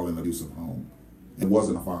could call an abusive home. It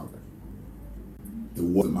wasn't my father. It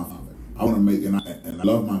wasn't my father. I want to make, and I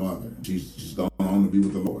love my mother. She's gone on to be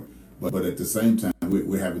with the Lord. But at the same time,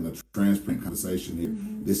 we're having a transparent conversation here.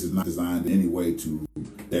 This is not designed in any way to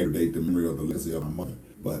degrade the memory or the legacy of my mother.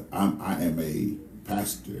 But I am a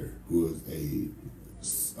pastor who is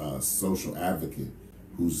a social advocate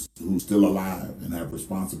who's still alive and have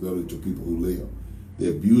responsibility to people who live. The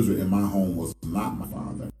abuser in my home was not my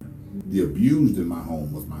father. The abused in my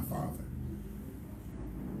home was my father.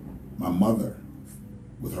 My mother,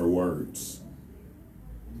 with her words,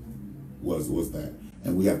 was that.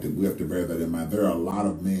 And we have to bear that in mind. There are a lot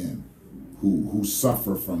of men who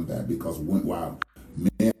suffer from that, because while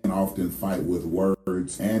men often fight with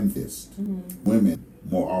words and fists, women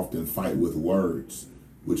more often fight with words,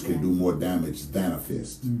 which can do more damage than a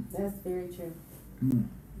fist. That's very true.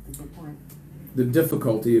 That's a good point. The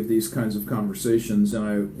difficulty of these kinds of conversations, and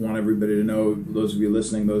I want everybody to know, those of you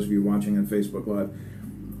listening, those of you watching on Facebook Live,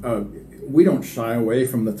 we don't shy away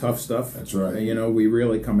from the tough stuff. That's right. We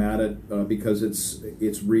really come at it because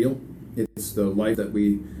it's real. It's the life that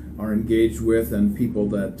we are engaged with, and people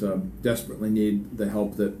that desperately need the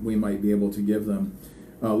help that we might be able to give them.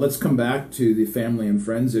 Let's come back to the family and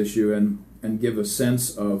friends issue and give a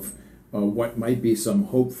sense of what might be some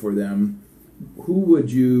hope for them. Who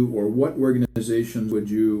would you, or what organizations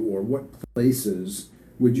would you, or what places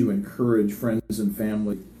would you encourage friends and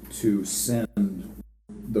family to send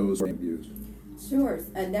those who are abused? Sure.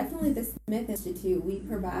 Definitely the Smith Institute. We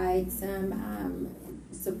provide some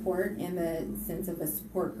support in the sense of a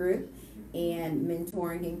support group and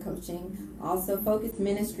mentoring and coaching. Also, Focus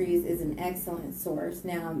Ministries is an excellent source.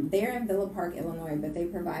 Now, they're in Villa Park, Illinois, but they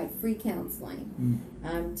provide free counseling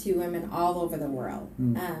to women all over the world.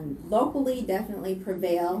 Locally, definitely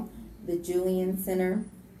Prevail, the Julian Center,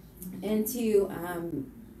 and to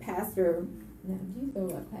Pastor... Now, do you go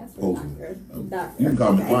with Pastor Doctor? You can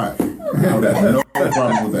call me quiet. No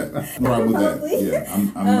problem with that. No problem with that. Yeah,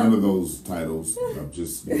 I'm none of those titles. I'm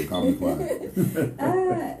just call me quiet.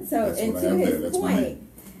 So, and to his point,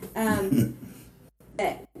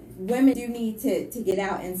 that women do need to get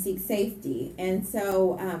out and seek safety. And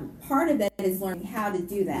so part of that is learning how to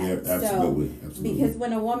do that. Yeah, absolutely. Because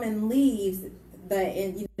when a woman leaves,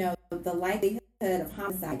 the likelihood of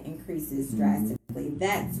homicide increases drastically.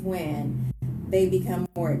 That's when they become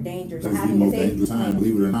more dangerous. That's the most dangerous time,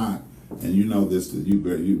 believe it or not. And you know this, you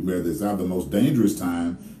bear this out. The most dangerous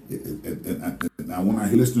time, and I want our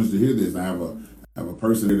listeners to hear this. I have a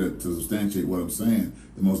person here to substantiate what I'm saying.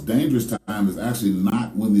 The most dangerous time is actually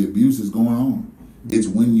not when the abuse is going on. It's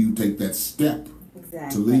when you take that step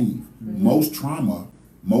to leave. Mm-hmm. Most trauma,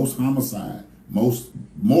 most homicide,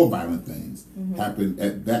 more violent things happen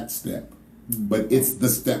at that step. Mm-hmm. But it's the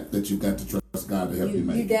step that you've got to trust God to help you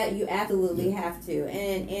make. You absolutely have to.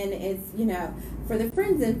 And it's, for the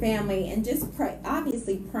friends and family, and just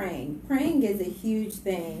obviously praying. Praying is a huge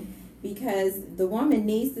thing, because the woman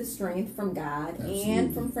needs the strength from God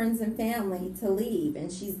and from friends and family to leave.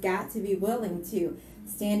 And she's got to be willing to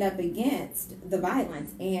stand up against the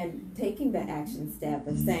violence and taking the action step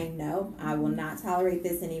of saying, no, I will not tolerate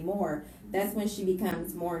this anymore. That's when she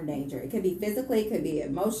becomes more in danger. It could be physically, it could be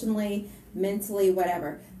emotionally, mentally,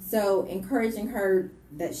 whatever. So encouraging her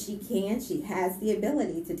that she has the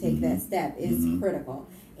ability to take that step is critical.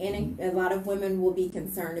 And a lot of women will be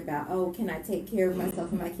concerned about, can I take care of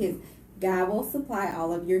myself and my kids? God will supply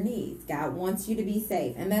all of your needs. God wants you to be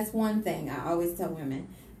safe. And that's one thing I always tell women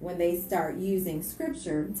when they start using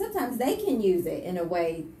scripture. Sometimes they can use it in a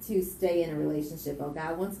way to stay in a relationship. Oh,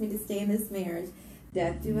 God wants me to stay in this marriage.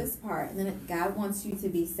 Death do us part. And then God wants you to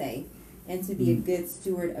be safe and to be a good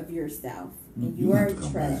steward of yourself. And you are a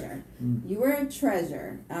treasure. You are a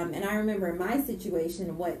treasure. And I remember in my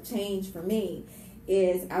situation, what changed for me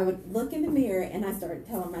is I would look in the mirror and I started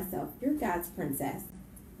telling myself, you're God's princess.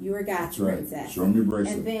 You are God's princess. Show me your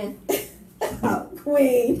bracelet. And then,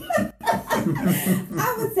 queen.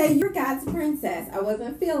 I would say, you're God's princess. I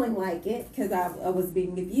wasn't feeling like it because I was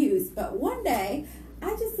being abused. But one day,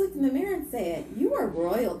 I just looked in the mirror and said, you are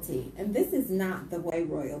royalty. And this is not the way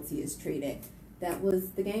royalty is treated. That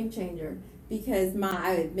was the game changer. Because I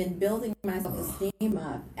had been building my self-esteem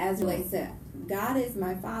up as it relates to God is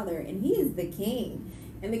my father and he is the king.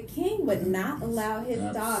 And the king would not allow his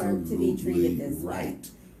daughter to be treated this way.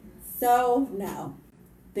 So, no,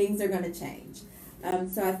 things are going to change.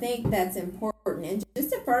 So I think that's important. And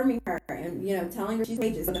just affirming her and, telling her she's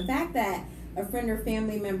courageous. So the fact that a friend or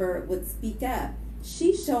family member would speak up,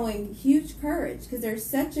 she's showing huge courage, because there's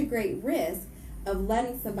such a great risk of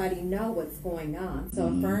letting somebody know what's going on. So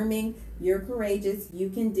affirming, you're courageous, you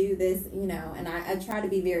can do this, and I try to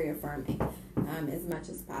be very affirming as much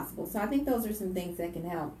as possible. So I think those are some things that can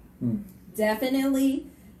help. Definitely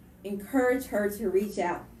encourage her to reach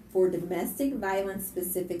out for domestic violence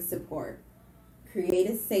specific support. Create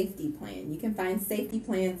a safety plan. You can find safety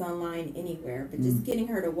plans online anywhere, but just getting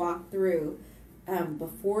her to walk through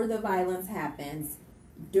before the violence happens,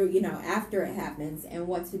 after it happens, and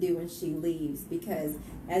what to do when she leaves. Because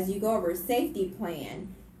as you go over a safety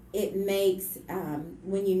plan, it makes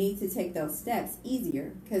when you need to take those steps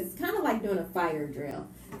easier, because it's kind of like doing a fire drill.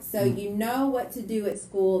 So you know what to do at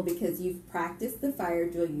school because you've practiced the fire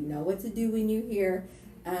drill. You know what to do when you hear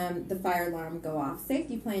the fire alarm go off.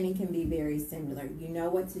 Safety planning can be very similar. You know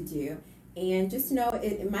what to do, and just know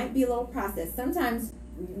it might be a little process. Sometimes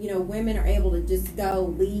women are able to just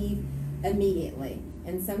leave immediately,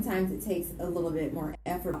 and sometimes it takes a little bit more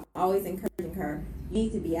effort. Always encouraging her, you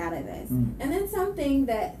need to be out of this. And then some things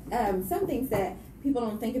that people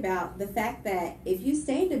don't think about, the fact that if you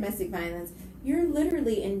stay in domestic violence, you're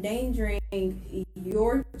literally endangering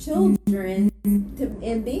your children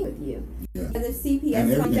in being with you. As if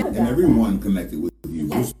CPS and everyone connected with you.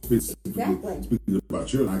 Yes, exactly. Speaking about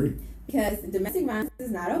children, I agree. Because domestic violence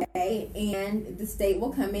is not okay, and the state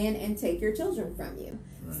will come in and take your children from you.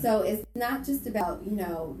 Right. So it's not just about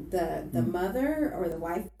the mother or the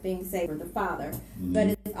wife being safe, or the father, but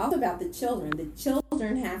it's also about the children. The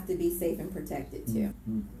children have to be safe and protected too.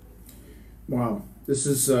 Wow, this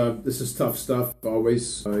is tough stuff.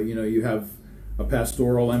 Always, you have a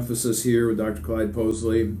pastoral emphasis here with Dr. Clyde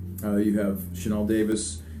Posley. You have Chanel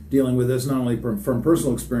Davis dealing with this not only from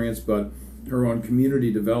personal experience, but her own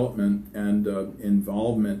community development and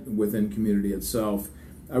involvement within community itself.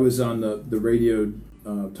 I was on the radio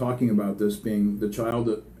talking about this, being the child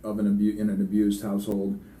of in an abused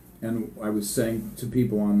household, and I was saying to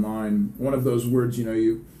people online, one of those words,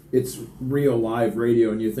 it's real live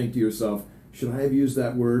radio, and you think to yourself, should I have used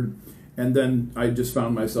that word? And then I just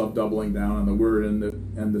found myself doubling down on the word,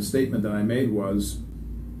 and the statement that I made was,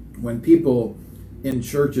 when people in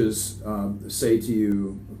churches say to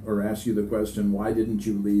you or ask you the question, why didn't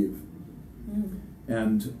you leave?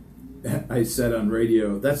 And I said on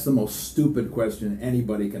radio, that's the most stupid question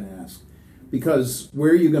anybody can ask. Because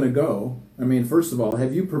where are you going to go? I mean, first of all,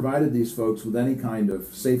 have you provided these folks with any kind of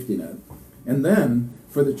safety net? And then,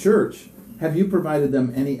 for the church, have you provided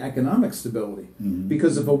them any economic stability? Mm-hmm.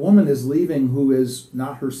 Because if a woman is leaving who is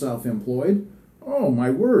not herself employed, oh my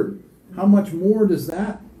word, how much more does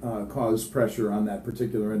that cause pressure on that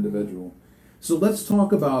particular individual? So let's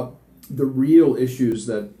talk about the real issues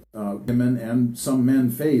that women and some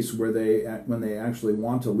men face when they actually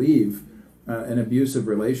want to leave an abusive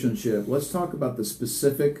relationship. Let's talk about the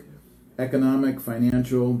specific economic,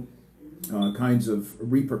 financial kinds of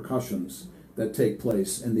repercussions that take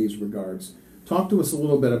place in these regards. Talk to us a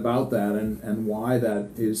little bit about that and why that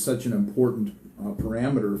is such an important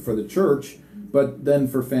parameter for the church, but then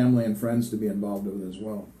for family and friends to be involved with as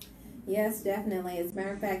well. Yes, definitely. As a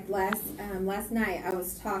matter of fact, last night I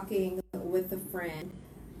was talking with a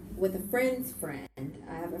friend's friend.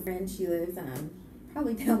 I have a friend, she lives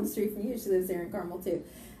probably down the street from you. She lives there in Carmel too.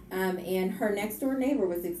 And her next door neighbor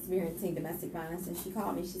was experiencing domestic violence, and she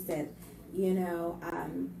called me. She said,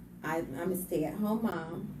 I'm a stay-at-home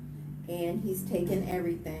mom, and he's taken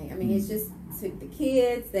everything. I mean, he's just took the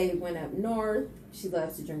kids. They went up north. She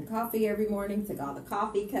loves to drink coffee every morning, took all the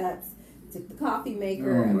coffee cups, took the coffee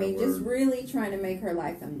maker. Oh, my just word. really trying to make her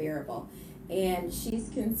life unbearable. And she's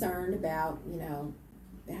concerned about,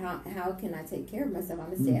 how can I take care of myself?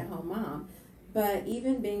 I'm a stay-at-home mom. But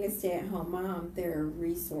even being a stay-at-home mom, there are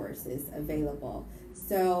resources available.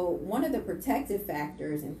 So one of the protective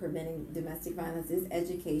factors in preventing domestic violence is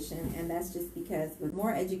education, and that's just because with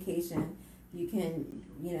more education, you can,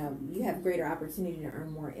 you have greater opportunity to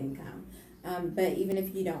earn more income. But even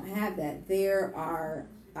if you don't have that, there are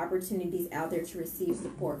opportunities out there to receive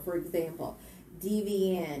support. For example,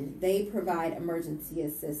 DVN, they provide emergency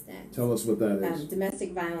assistance. Tell us what that is.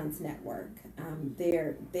 Domestic Violence Network.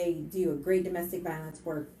 They do a great domestic violence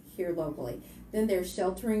work here locally. Then there's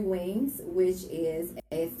Sheltering Wings, which is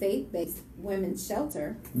a faith-based women's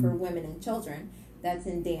shelter for women and children. That's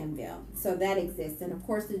in Danville. So that exists. And of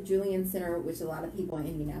course the Julian Center, which a lot of people in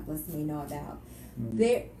Indianapolis may know about.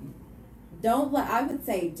 I would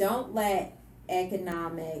say don't let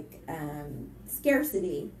economic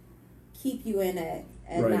scarcity keep you in a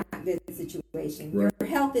Right. not good situation. Right. Your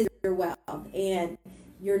health is your wealth, and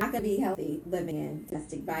you're not going to be healthy living in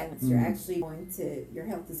domestic violence. You're actually your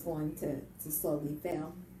health is going to slowly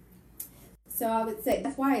fail. So I would say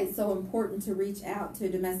that's why it's so important to reach out to a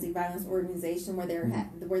domestic violence organization where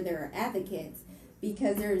there are advocates,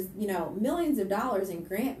 because there's millions of dollars in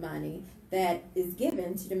grant money that is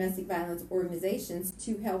given to domestic violence organizations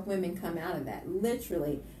to help women come out of that.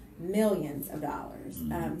 Literally millions of dollars.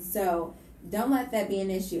 So don't let that be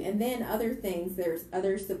an issue. And then other things, there's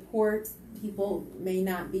other supports. People may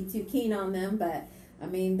not be too keen on them, but I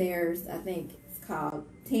think it's called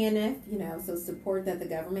TANF, so support that the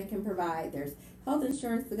government can provide. There's health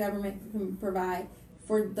insurance the government can provide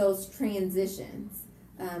for those transitions.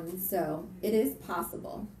 So it is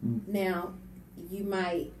possible. Now, you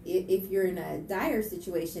might, if you're in a dire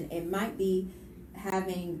situation, it might be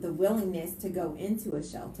having the willingness to go into a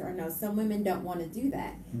shelter. I know some women don't want to do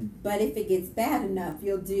that, but if it gets bad enough,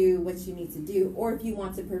 you'll do what you need to do, or if you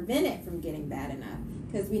want to prevent it from getting bad enough,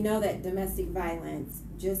 because we know that domestic violence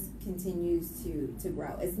just continues to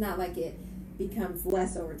grow. It's not like it becomes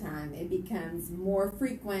less over time. It becomes more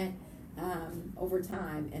frequent over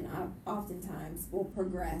time, and oftentimes will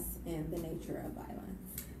progress in the nature of violence.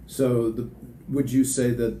 So would you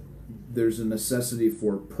say that there's a necessity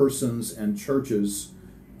for persons and churches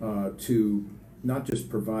to not just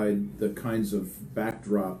provide the kinds of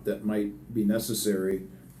backdrop that might be necessary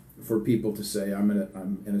for people to say, I'm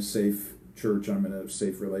in a safe church, I'm in a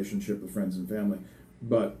safe relationship with friends and family,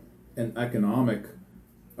 but an economic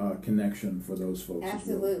connection for those folks?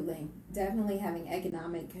 Absolutely. Definitely having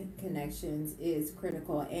economic connections is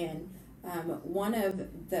critical. And one of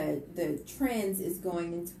the trends is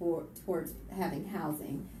going in towards having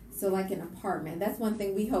housing. So like an apartment. That's one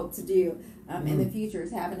thing we hope to do in the future,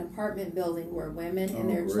 is have an apartment building where women and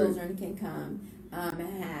their children can come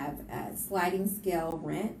and have a sliding scale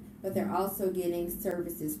rent, but they're also getting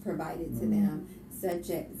services provided to them, such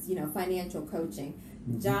as financial coaching.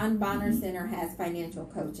 John Bonner Center has financial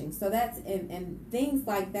coaching. So that's and things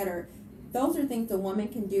like that those are things a woman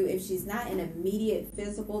can do if she's not in immediate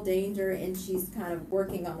physical danger and she's kind of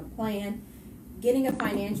working on a plan. Getting a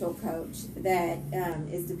financial coach that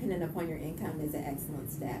is dependent upon your income is an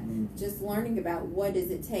excellent step. Just learning about what does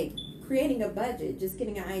it take, creating a budget, just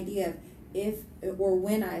getting an idea of if or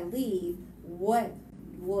when I leave, what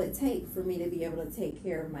will it take for me to be able to take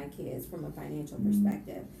care of my kids from a financial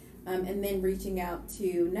perspective. and then reaching out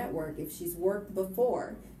to network if she's worked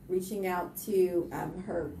before, reaching out to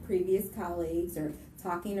her previous colleagues or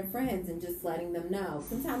talking to friends and just letting them know.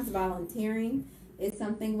 Sometimes volunteering is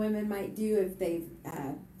something women might do if they've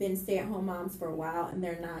been stay-at-home moms for a while and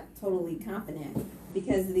they're not totally confident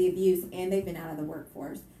because of the abuse and they've been out of the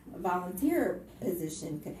workforce. A volunteer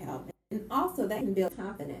position could help. And also that can build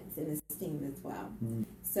confidence and esteem as well.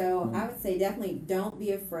 So I would say definitely don't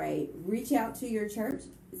be afraid. Reach out to your church,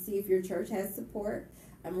 see if your church has support.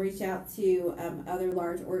 Reach out to other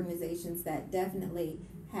large organizations that definitely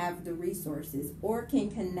have the resources or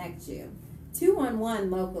can connect you.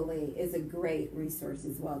 211 locally is a great resource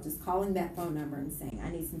as well. Just calling that phone number and saying, I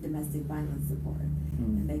need some domestic violence support,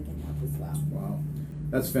 and they can help as well. Wow.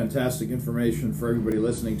 That's fantastic information for everybody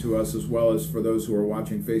listening to us, as well as for those who are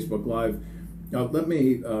watching Facebook Live. Let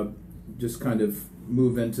me just kind of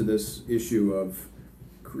move into this issue of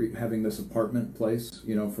having this apartment place,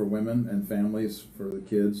 for women and families, for the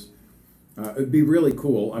kids. It'd be really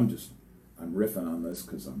cool. I'm riffing on this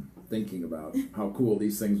because I'm thinking about how cool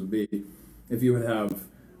these things would be. If you would have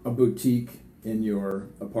a boutique in your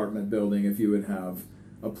apartment building, if you would have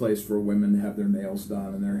a place for women to have their nails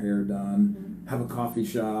done and their hair done, have a coffee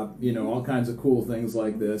shop, all kinds of cool things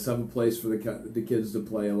like this, have a place for the kids to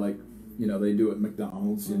play like, they do at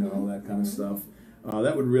McDonald's, that kind of stuff.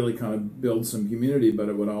 That would really kind of build some community, but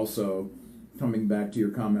it would also, coming back to your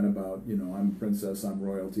comment about, I'm a princess, I'm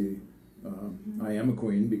royalty, I am a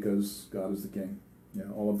queen because God is the king.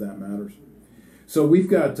 All of that matters. So we've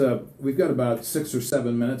got about 6 or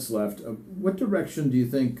 7 minutes left. What direction do you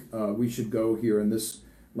think we should go here in this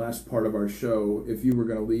last part of our show? If you were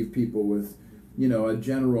going to leave people with, a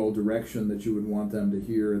general direction that you would want them to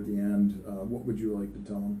hear at the end, what would you like to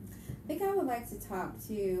tell them? I think I would like to talk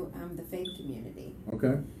to the faith community.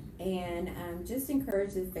 Okay. And just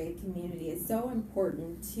encourage the faith community. It's so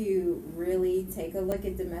important to really take a look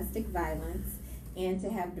at domestic violence and to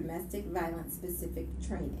have domestic violence specific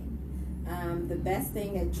training. The best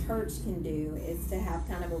thing a church can do is to have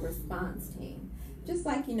kind of a response team. Just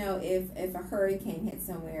like, if a hurricane hits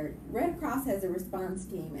somewhere, Red Cross has a response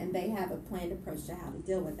team and they have a planned approach to how to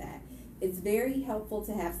deal with that. It's very helpful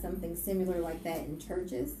to have something similar like that in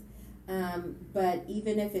churches. But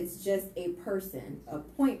even if it's just a person, a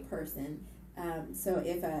point person, so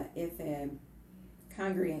if a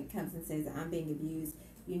congregant comes and says, I'm being abused,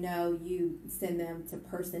 you send them to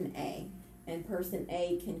person A. And person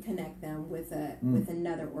A can connect them with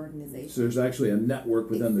another organization. So there's actually a network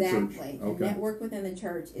within the church. Exactly. Okay. A network within the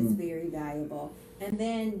church is very valuable. And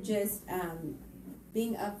then just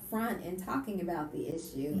being upfront and talking about the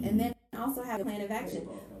issue. And then also have a plan of action.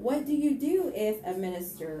 What do you do if a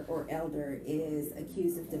minister or elder is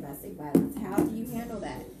accused of domestic violence? How do you handle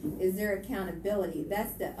that? Is there accountability?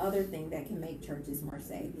 That's the other thing that can make churches more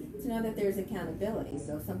safe. To know that there's accountability.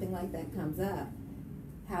 So if something like that comes up,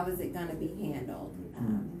 how is it going to be handled?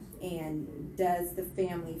 And does the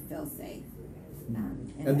family feel safe?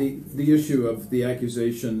 And the issue of the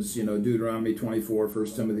accusations, Deuteronomy 24, 1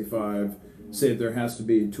 Timothy 5, say that there has to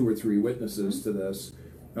be 2 or 3 witnesses to this.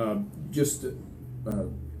 Just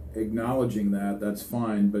acknowledging that's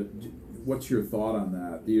fine, but what's your thought on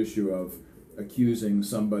that? The issue of accusing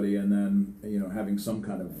somebody and then, having some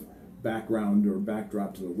kind of background or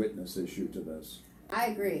backdrop to the witness issue to this. I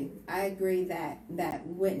agree that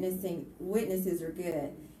witnesses are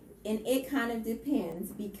good. And it kind of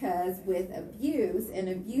depends because with abuse and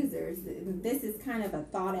abusers, this is kind of a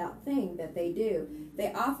thought out thing that they do.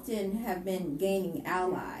 They often have been gaining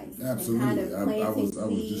allies. Absolutely. And kind of planting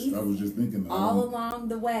seeds I was just thinking that. all along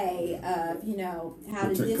the way of, how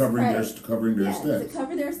to discredit. Covering their steps. To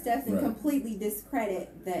cover their steps and Right. completely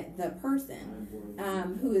discredit the person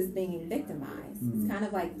who is being victimized. It's kind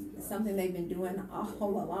of like something they've been doing all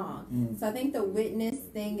along. So I think the witness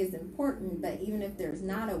thing is important, but even if there's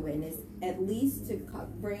not a witness, at least to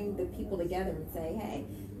bring the people together and say, hey,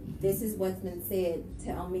 this is what's been said,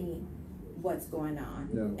 tell me what's going on.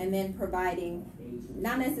 Yeah. And then providing,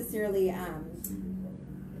 not necessarily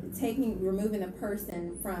removing the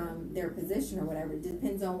person from their position or whatever. It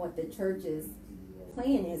depends on what the church's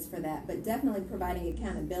plan is for that, but definitely providing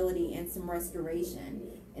accountability and some restoration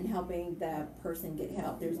and helping the person get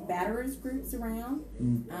help. There's batterers groups around.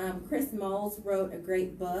 Chris Moles wrote a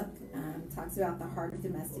great book, talks about the heart of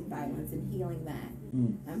domestic violence and healing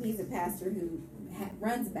that. He's a pastor who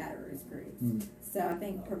runs batterers groups. So I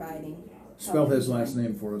think providing... Spell his last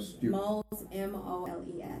name for us. Moles,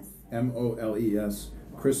 M-O-L-E-S. M-O-L-E-S.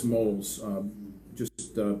 Chris Moles.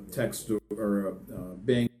 Just text or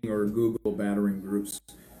Bing or Google battering groups.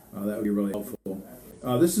 That would be really helpful.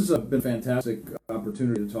 This has been a fantastic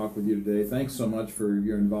opportunity to talk with you today. Thanks so much for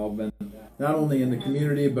your involvement, not only in the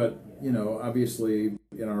community, but, obviously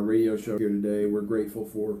in our radio show here today. We're grateful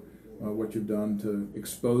for what you've done to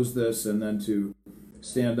expose this and then to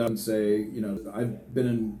stand up and say, I've been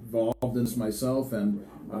involved in this myself, and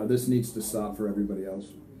this needs to stop for everybody else.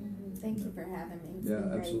 Thank you for having me. It's Yeah, been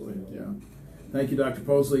great. absolutely. Thank you. Yeah. Thank you, Dr.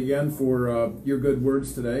 Posley, again for your good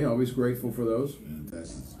words today. Always grateful for those.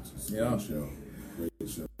 Fantastic. Yeah. Great show. Great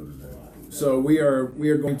show today. So we are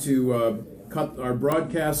going to cut our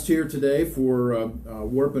broadcast here today for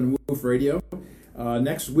Warp and Woof Radio.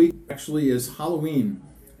 Next week actually is Halloween,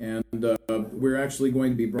 and we're actually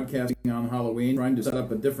going to be broadcasting on Halloween, trying to set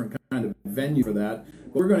up a different kind of venue for that.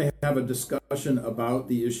 But we're going to have a discussion about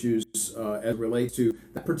the issues as it relates to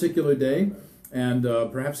that particular day, and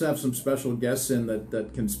perhaps have some special guests in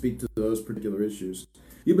that can speak to those particular issues.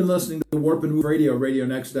 You've been listening to Warp and Woof Radio,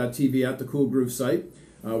 RadioNext.tv at the Cool Groove site.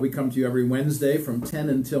 We come to you every Wednesday from 10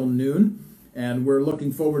 until noon, and we're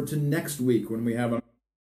looking forward to next week when we have an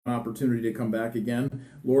opportunity to come back again,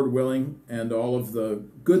 Lord willing, and all of the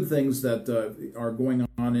good things that are going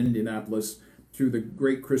on in Indianapolis through the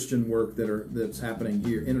great Christian work that's happening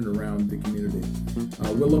here in and around the community.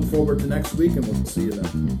 We'll look forward to next week, and we'll see you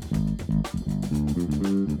then.